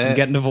 I'm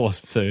getting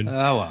divorced soon. Oh,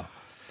 well.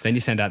 Then you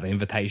send out the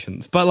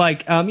invitations. But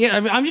I'm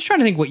just trying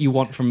to think what you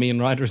want from me and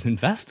Ryder as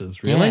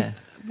investors, really. Yeah.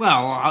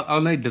 Well,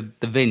 I'll need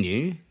the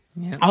venue.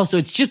 Yeah. Oh, so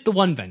it's just the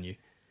one venue.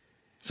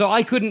 So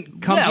I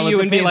couldn't come to it you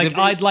and be depends. like,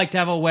 I'd like to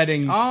have a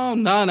wedding. Oh,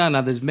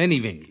 no. There's many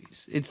venues.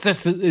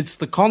 It's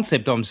the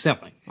concept I'm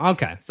selling.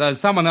 Okay. So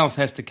someone else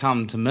has to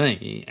come to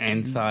me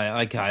and say,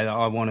 okay,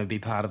 I want to be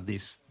part of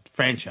this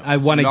franchise. I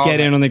want to get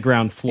in on the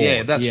ground floor.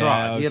 Yeah, that's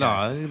right. Okay. You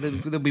know,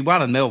 there'll be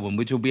one in Melbourne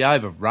which will be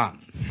overrun.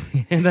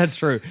 That's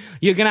true.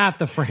 You're going to have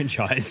to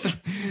franchise.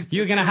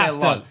 You're going to have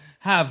to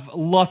have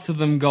lots of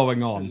them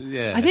going on.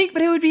 Yeah. I think,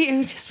 but it would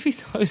just be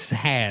so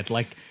sad.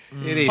 Like,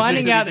 It is.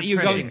 finding out that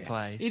you go...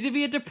 place. It'd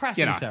be a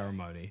depressing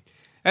ceremony.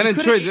 And in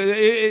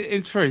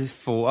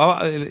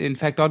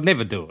fact, I'd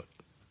never do it.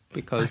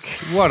 Because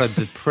what a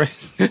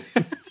depression.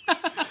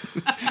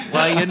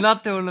 Well, you're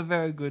not doing a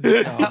very good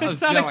job.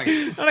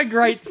 Not a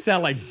great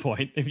selling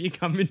point if you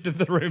come into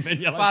the room and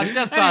you're like, But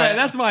just anyway, say,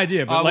 that's my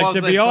idea. But I like, was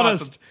to that be type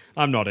honest,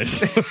 I'm not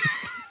into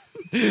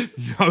it.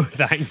 No,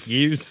 thank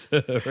you,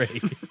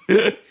 sorry.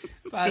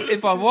 But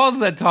if I was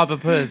that type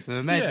of person,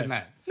 imagine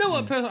that. No,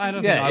 I don't think I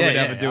would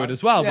ever do it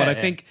as well. But I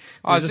think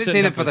I was just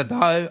in it for the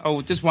dough.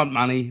 I just want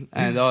money,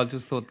 and I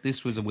just thought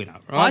this was a winner.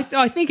 Right?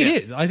 I think it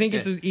is. I think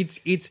it's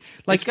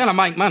like it's going to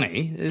make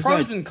money. There's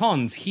pros and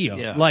cons here.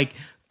 Yeah. Like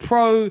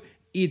pro,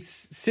 it's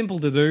simple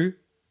to do.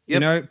 You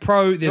know,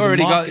 pro. There's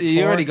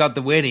you already got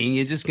the wedding.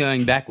 You're just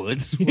going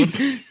backwards.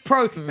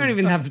 Pro. You don't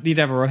even need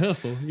to have a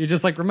rehearsal. You're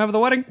just like, remember the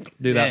wedding?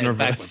 Do that in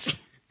reverse.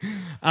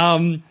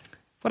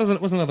 What's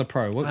another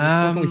pro? What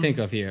can we think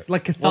of here?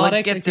 Like cathartic. Well,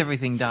 it gets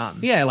everything done.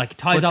 Yeah, like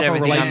ties Puts up a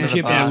everything under the relationship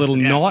in a basket. little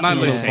Yes, knot, no a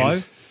little loose bow.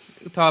 ends.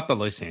 Tie up the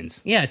loose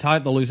ends. Yeah, tie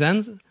up the loose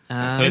ends.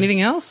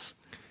 Anything else?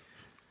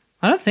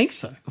 I don't think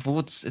so. Well,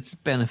 it's a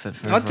benefit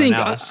for I everyone think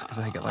else because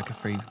they get like a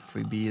free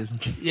beers.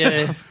 And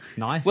Yeah. It's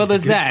nice. Well, It's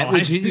there's a good that, time.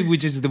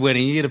 which is the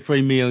wedding. You get a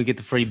free meal, you get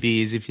the free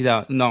beers if you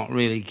don't not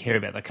really care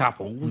about the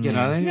couple, you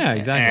know. Yeah,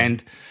 exactly.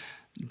 And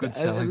Good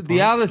selling the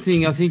point. other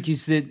thing I think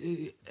is that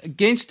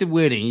against a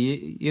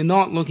wedding, you're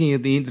not looking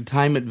at the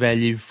entertainment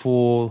value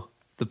for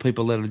the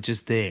people that are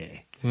just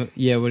there. What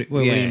do you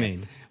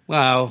mean?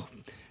 Well,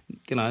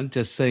 you know,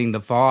 just seeing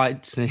the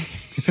fights. Like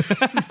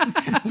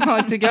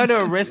to go to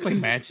a wrestling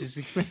match is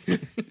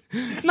expensive.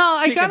 No,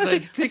 I kind of see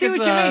Tickets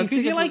what you mean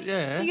because you're tickets like,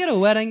 yeah. you get a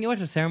wedding, you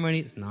watch a ceremony,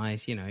 it's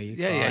nice, you know. You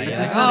cry, yeah, you're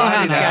There's like, not oh, even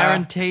a you know.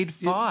 guaranteed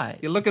fight.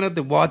 You're looking at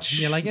the watch.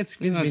 You're like, it's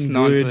been it's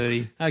good.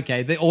 9:30.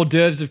 Okay, the hors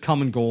d'oeuvres have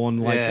come and gone.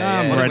 Like,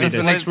 I'm ready When's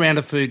to the next round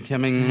of food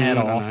coming? head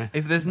I don't off. know.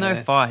 If there's no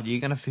fight, you're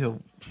gonna feel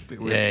a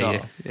bit ripped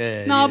off.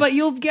 No, but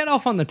you'll get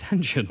off on the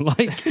tension,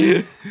 like,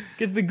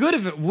 because the good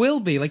of it will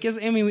be, like, as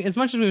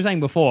much as we were saying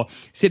before,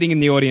 sitting in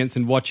the audience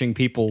and watching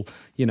people,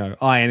 you know,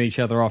 eyeing each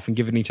other off and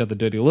giving each other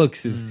dirty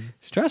looks is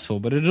stressful.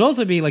 But it'd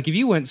also be like if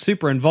you weren't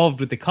super involved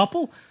with the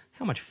couple,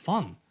 how much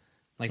fun!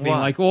 Like being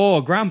like,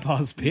 oh,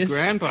 Grandpa's pissed.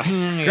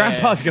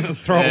 Grandpa's gonna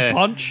throw a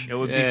punch. It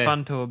would be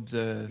fun to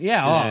observe.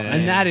 Yeah,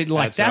 and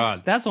that's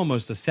right.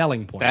 almost a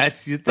selling point.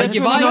 That's But Like, it's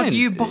if not I-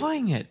 you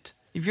buying it.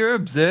 If you're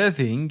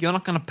observing, you're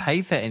not going to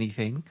pay for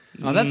anything.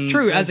 Oh, that's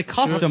true. As a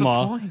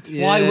customer, point?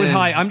 why would Yeah.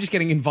 I'm just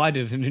getting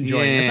invited and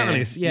enjoying it. It's not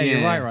really.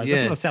 You're right.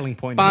 That's not a selling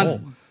point at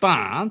all.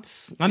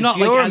 But I'm not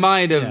if you're like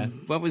made of yeah.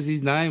 what was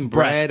his name,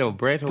 Brett. Brad or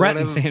Brett or Brett whatever.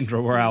 and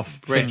Sandra were our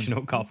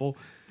fictional couple.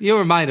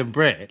 You're made of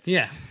Brett,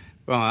 Yeah.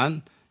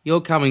 right?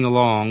 you're coming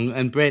along,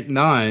 and Brett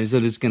knows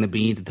that it's going to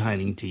be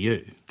entertaining to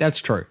you. That's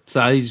true.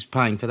 So he's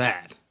paying for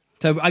that.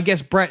 So I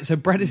guess Brett is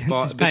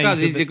paying because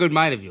he's a good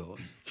mate of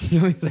yours.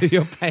 So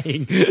you're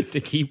paying to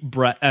keep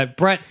Brett.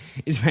 Brett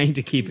is paying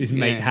to keep his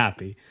mate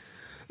happy.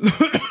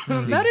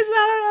 That is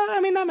not. I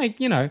mean, that make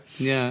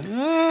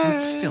Yeah.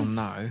 Still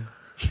no.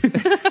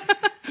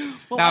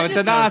 No, it's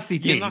a nasty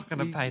thing. You're not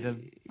going to pay to.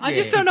 I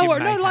just don't know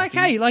what. No, like,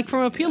 hey, like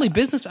from a purely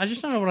business, I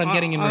just don't know what I'm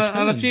getting in return.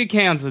 On a few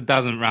counts, it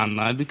doesn't run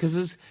though,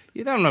 because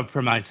you don't want to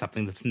promote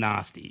something that's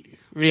nasty.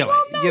 Really,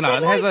 Well, no,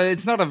 but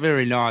it's not a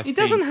very nice. It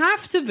doesn't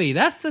have to be.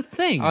 That's the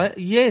thing.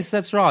 Yes,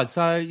 that's right.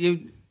 So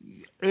you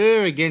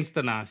err against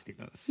the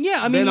nastiness.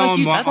 Yeah, I mean, Then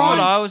like, That's what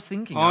I was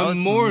thinking. I I'm was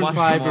more in much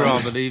favour more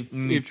of it if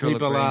mutual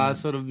people are agreement.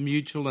 sort of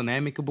mutual and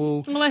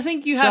amicable. Well, I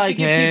think you have to Shake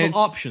give hands, people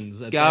options.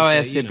 Go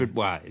our separate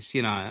ways.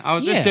 I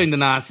was just doing the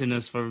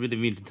nastiness for a bit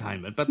of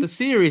entertainment, but the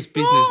serious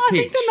business I pitch.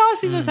 think the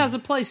nastiness has a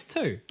place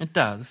too. It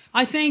does.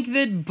 I think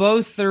that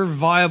both are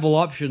viable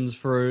options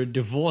for a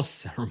divorce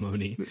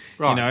ceremony.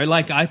 Right.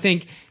 Like I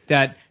think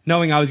that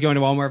knowing I was going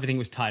to one where everything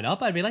was tied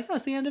up, I'd be like, oh,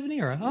 it's the end of an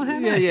era. Oh, how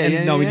nice.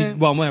 We did,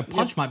 well, when a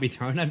punch might be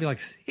thrown, I'd be like,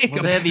 sick.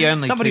 Well, they're the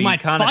only somebody two. might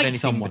You can't have fight anything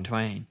someone.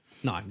 between.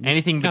 No,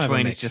 Anything kind of a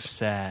between is mix. just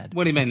sad.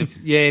 What do you mean?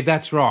 Yeah,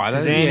 that's right.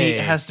 Because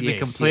it has to be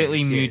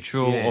completely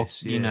mutual, or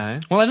you know.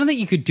 Well, I don't think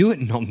you could do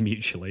it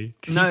non-mutually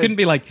because you couldn't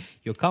be like,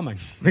 "You're coming,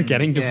 we're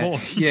getting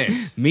divorced."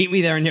 Yes. Meet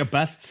me there in your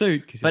best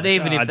suit. But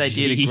even if they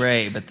did gee.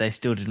 agree, but they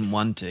still didn't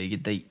want to,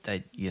 they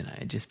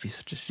it'd just be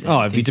such a sad Oh,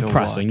 it'd be thing to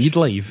depressing. watch. You'd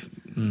leave.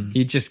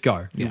 You'd just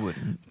go. You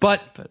wouldn't.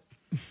 But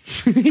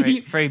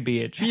Free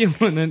beer. you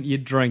wouldn't.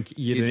 You'd drink.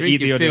 You'd You'd eat drink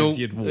the your audience. fill,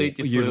 You'd eat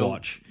your you'd fill.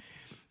 watch.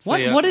 So,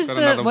 yeah, What is got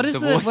the another what is the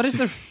divorce. what is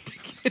the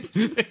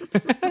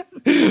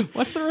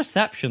what's the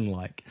reception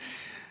like?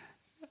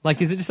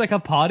 Like, is it just like a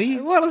party?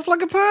 Well, it's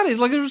like a party. It's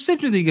like a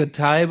reception. You got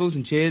tables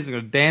and chairs. You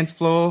got a dance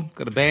floor.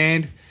 Got a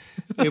band.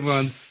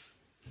 Everyone's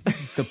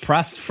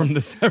Depressed from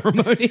the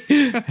ceremony.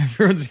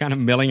 Everyone's kind of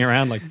milling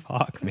around like,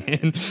 fuck,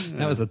 man.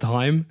 That was a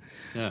time.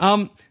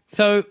 Yeah.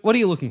 So what are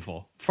you looking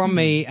for from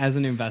me as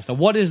an investor?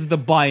 What is the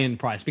buy-in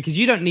price? Because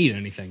you don't need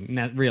anything,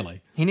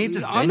 really. He needs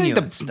a I venue. need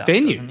the and stuff,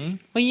 venue. doesn't he?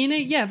 Well, you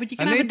need, but you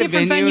I can have a need the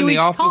different venue venue and the each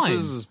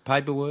offices,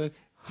 paperwork.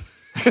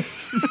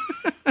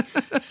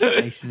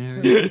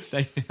 Stationary. time.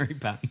 Stationary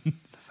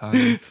patents.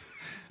 Phones.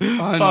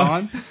 Phone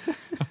line.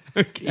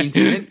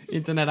 Okay.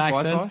 Internet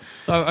access. Wi-Fi.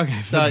 So,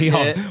 okay. So,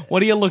 beyond, yeah.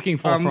 what are you looking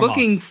for I'm from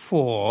looking us?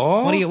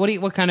 for.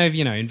 What kind of,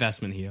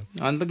 investment here?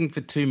 I'm looking for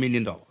 $2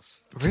 million.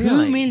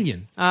 Really? $2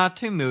 million.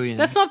 2 million.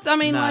 That's not, I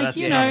mean, No, like, that's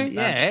you not- know,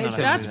 that's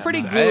not that's a-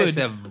 pretty no. good. It's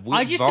a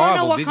I just don't know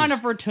viable what business. kind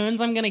of returns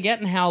I'm going to get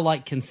and how,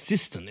 like,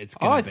 consistent it's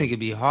going to I be. think it'd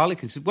be highly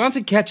consistent. Once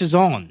it catches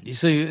on, you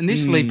see,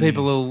 initially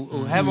people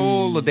will have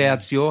all the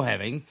doubts you're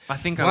having. I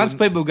think I once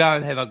wouldn't- people go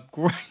and have a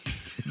great.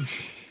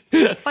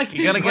 Like,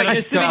 You gotta get like it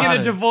you're sitting in a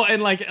started. divorce, in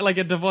like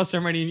a divorce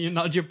ceremony, and you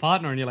nod your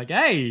partner, and you're like,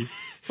 "Hey,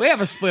 we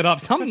ever split up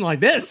something like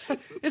this?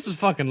 This was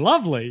fucking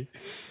lovely."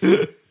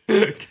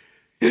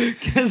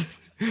 Because,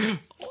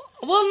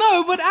 well,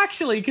 no, but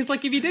actually, because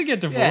like if you did get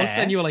divorced,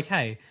 Yeah. and you were like,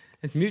 "Hey,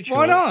 it's mutual,"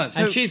 Why not?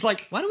 And she's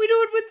like, "Why don't we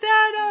do it with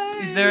that?"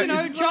 Is there- John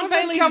What's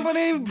that Bailey's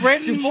company,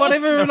 Brett, divorce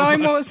whatever her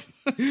name was?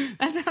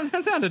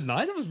 That sounded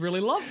nice. It was really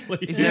lovely.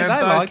 Is there Yeah,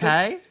 a they like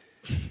bouquet?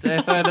 So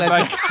if the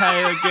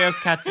bouquet, a girl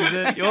catches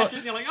it, you're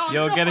You're like, "Oh,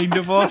 no." getting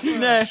divorced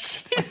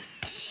next.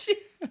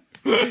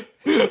 Wouldn't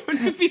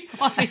it be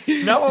funny?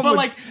 No one but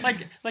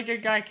would- like a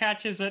guy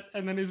catches it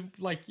and then his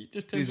like he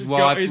just turns His his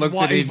wife his looks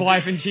wife, at his him.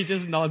 wife and she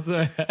just nods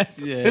her head.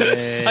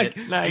 Yeah. Like,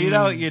 No, you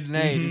know what you'd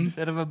need?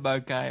 Instead of a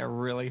bouquet, a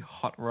really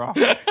hot rock.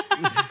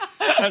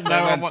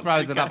 Someone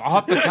throws it up. A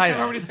hot potato.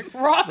 everybody's like,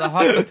 right. The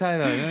hot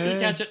potato. You Yeah.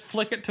 catch it,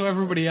 flick it to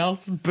everybody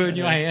else, burn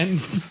your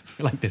hands.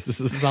 You're like, this is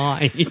a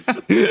sign.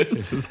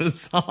 This is a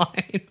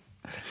sign.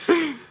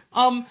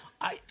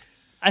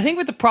 I think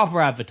with the proper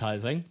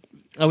advertising,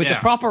 with the Yeah.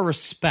 proper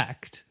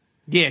respect,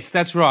 Yes,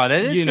 that's right.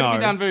 It's You going to know.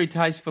 be done very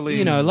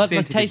tastefully. like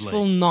sensitively.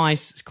 tasteful,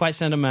 nice, it's quite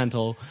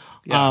sentimental.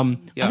 Yeah.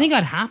 Yeah. I think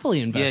I'd happily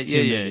invest Yeah,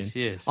 $2 yeah, million.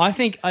 yes. I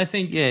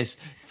think Yes,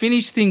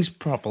 finish things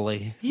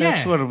proproperly. Yeah.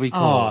 That's what it'll be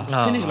called.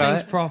 Finish Right?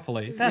 things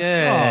properly. That's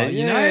Yeah,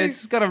 you know,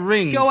 it's got a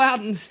ring. go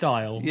out in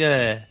style.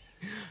 Yeah,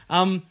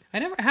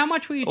 How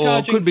much were you or it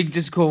charging? could be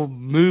just called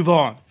 "Move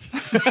On."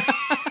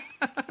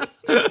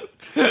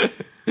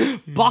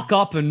 Buck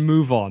up and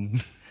move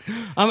on.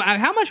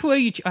 How much were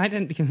you? I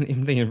didn't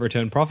even think of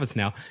return profits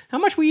now. How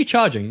much were you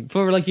charging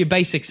for like your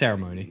basic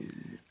ceremony?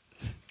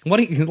 What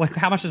are you, like?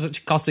 How much is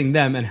it costing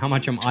them, and how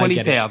much am I getting?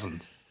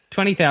 20,000.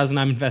 20,000.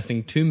 I'm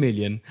investing $2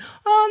 million.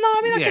 Oh no!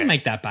 I mean, I Yeah. can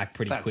make that back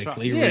pretty That's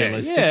quickly. right. Yeah,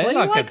 Realistically,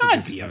 yeah, like I'd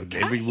I'd be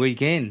okay. every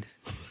weekend.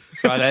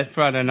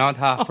 Friday night,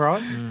 half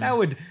price.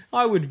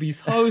 I would be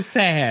so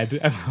sad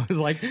if I was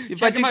like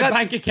checking you my got-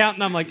 bank account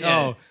and I'm like, Yeah.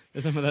 oh,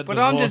 there's some of that. But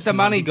I'm divorce just a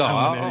money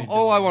coming guy. in.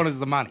 All I want is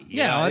the money. you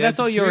Yeah, know? well, that's It's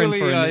all you're in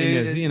purely, for in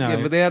this, you know.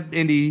 without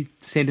any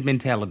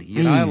sentimentality.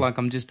 You know, like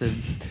I'm just a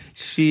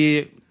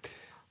sheer.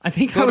 I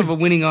think Thought of a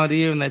winning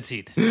idea and that's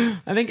it.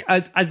 I think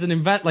as an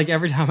invest, like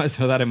every time I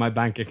saw that in my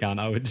bank account,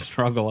 I would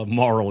struggle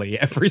morally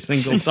every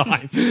single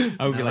time.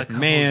 I would be like,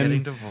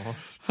 man,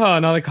 oh,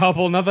 another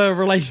couple, another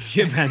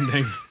relationship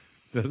ending.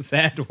 The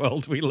sad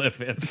world we live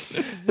in.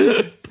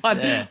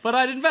 But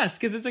I'd invest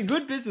because it's a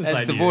good business idea.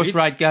 As the divorce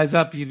rate goes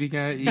up, you'd be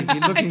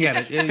looking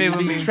at it. You'd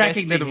be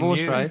tracking the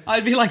divorce rate.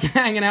 I'd be like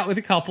hanging out with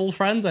a couple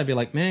friends. I'd be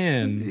like,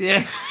 man,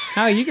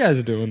 how are you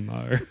guys doing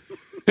though?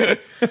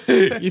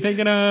 You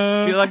thinking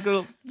of... Feel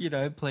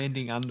like,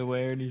 planting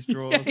underwear in his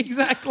drawers. Yeah,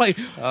 exactly.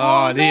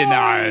 Oh, dear,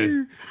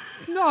 no.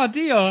 No,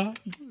 dear.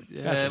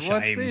 That's a shame.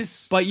 What's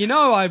this? But I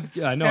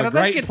know a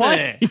great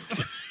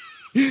place.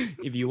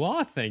 If you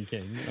are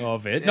thinking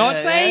of it. Not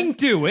saying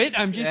do it.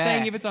 I'm just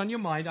saying if it's on your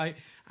mind.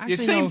 You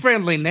seem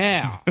friendly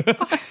now.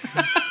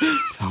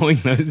 Sowing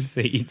those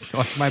seeds to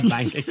watch my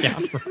bank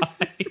account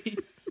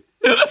rise.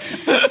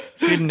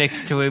 Sitting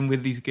next to him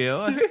with his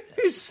girl.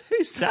 Who's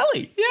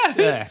Sally?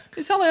 Yeah,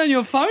 who's Sally on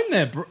your phone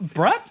there,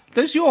 bruh?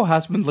 Does your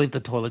husband leave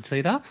the toilet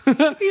seat up?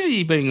 Is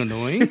he being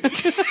annoying?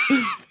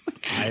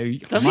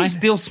 Does he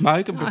still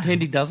smoke and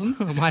pretend he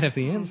doesn't? I might have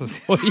the answers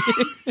for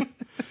you.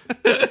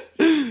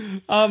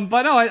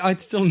 But no,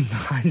 I'd still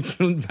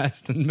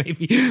invest and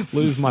maybe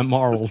lose my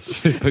morals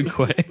super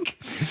quick.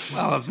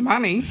 Well, it's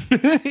money.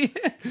 Hey,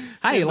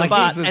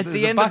 but at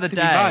the end of the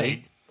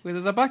day... Where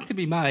there's a buck to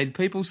be made,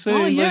 people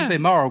soon lose their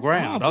moral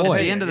ground. At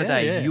the end of the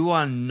day, you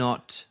are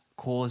not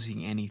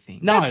causing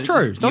anything. No, that's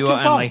true. It's not your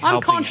fault. I'm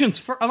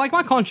conscious.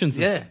 My conscience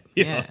is...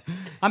 Yeah.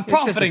 I'm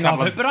profiting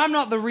off it, but I'm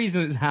not the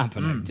reason it's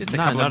happening. Just a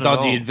couple of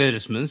dodgy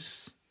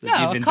advertisements.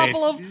 Yeah, a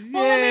couple of...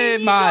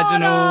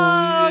 marginal.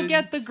 Gotta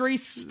get the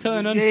grease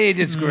turning. Yeah,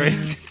 just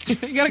grease.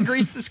 You gotta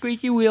grease the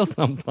squeaky wheel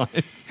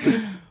sometimes.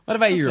 What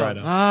about you,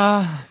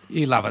 Ryder?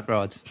 You love it,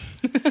 Rods.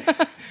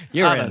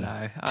 You're don't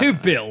know.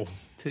 $2 billion.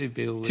 $2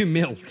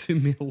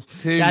 mil.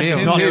 Dad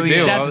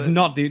does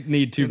not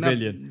need $2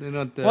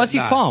 billion. What's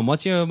your qualm?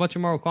 What's your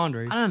moral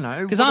quandary? I don't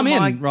know. Because I'm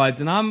in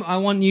rides and I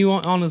want you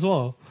on as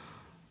well.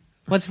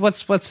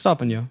 What's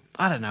stopping you?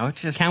 I don't know.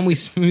 It's just can we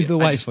smooth the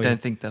way? I just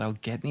don't think that I'll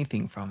get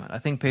anything from it. I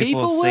think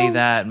people see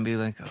that and be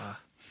like, oh.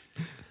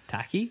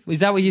 Tacky? Is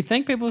that what you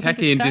think? People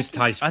tacky think and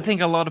distasteful. I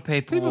think a lot of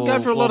people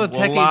go for a lot of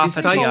tacky and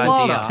distasteful. A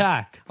lot of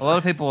tack. A lot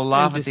of people will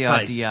laugh at the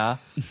idea.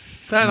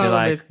 Don't know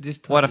like,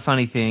 what a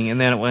funny thing. And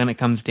then when it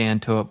comes down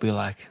to it, be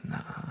like, nah.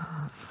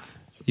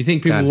 You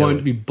think people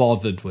won't be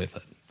bothered with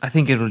it? I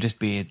think it'll just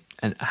be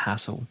a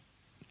hassle.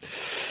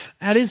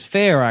 That is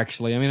fair,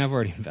 actually. I mean, I've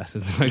already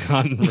invested, so I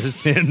can't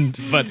rescind.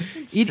 But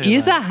it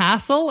is a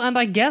hassle, and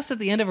I guess at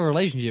the end of a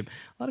relationship, a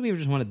lot of people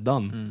just want it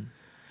done.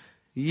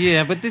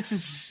 Yeah, but this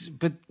is...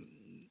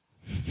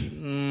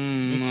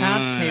 You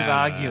can't keep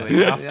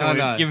arguing after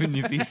we've given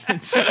you the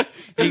answers.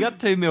 You got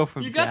 $2 million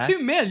from Jack. You got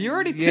 $2 million. You're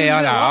already $2 million. Yeah,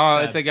 I know.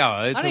 Up it's a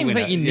go. It's I don't even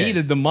think you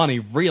needed the money,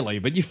 really,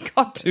 but you've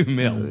got $2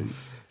 million.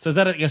 So is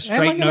that a straight no from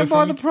you? How am I going to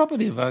buy the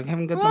property if I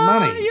haven't got the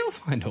money? You'll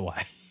find a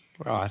way.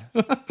 Right.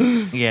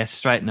 Yeah,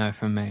 straight no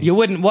from me. You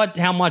wouldn't... What?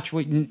 How much?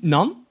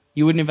 None?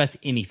 You wouldn't invest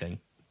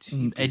anything?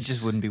 It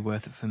just wouldn't be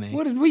worth it for me.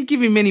 What, did we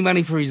give him any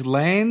money for his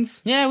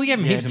lands? Yeah, we gave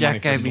him heaps of money.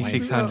 Jack gave me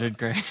 600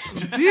 grand.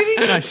 Did he?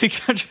 No,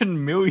 600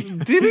 million.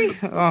 Did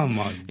he? Oh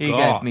my god! He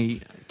gave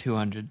me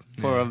 200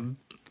 for a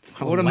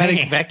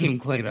automatic vacuum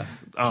cleaner.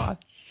 Oh.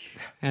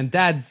 And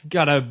Dad's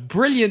got a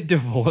brilliant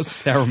divorce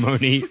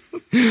ceremony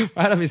right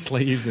up his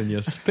sleeves, and you're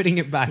spitting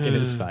it back in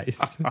his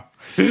face.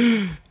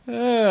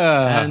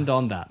 And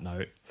on that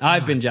note,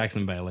 I've been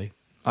Jackson Bailey.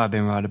 I've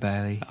been Ryder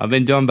Bailey. I've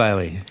been John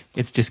Bailey.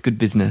 It's just good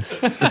business.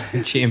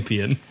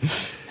 Champion.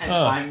 And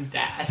I'm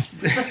Dad.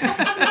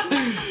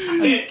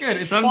 That's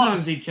good.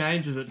 Sometimes he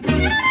changes it.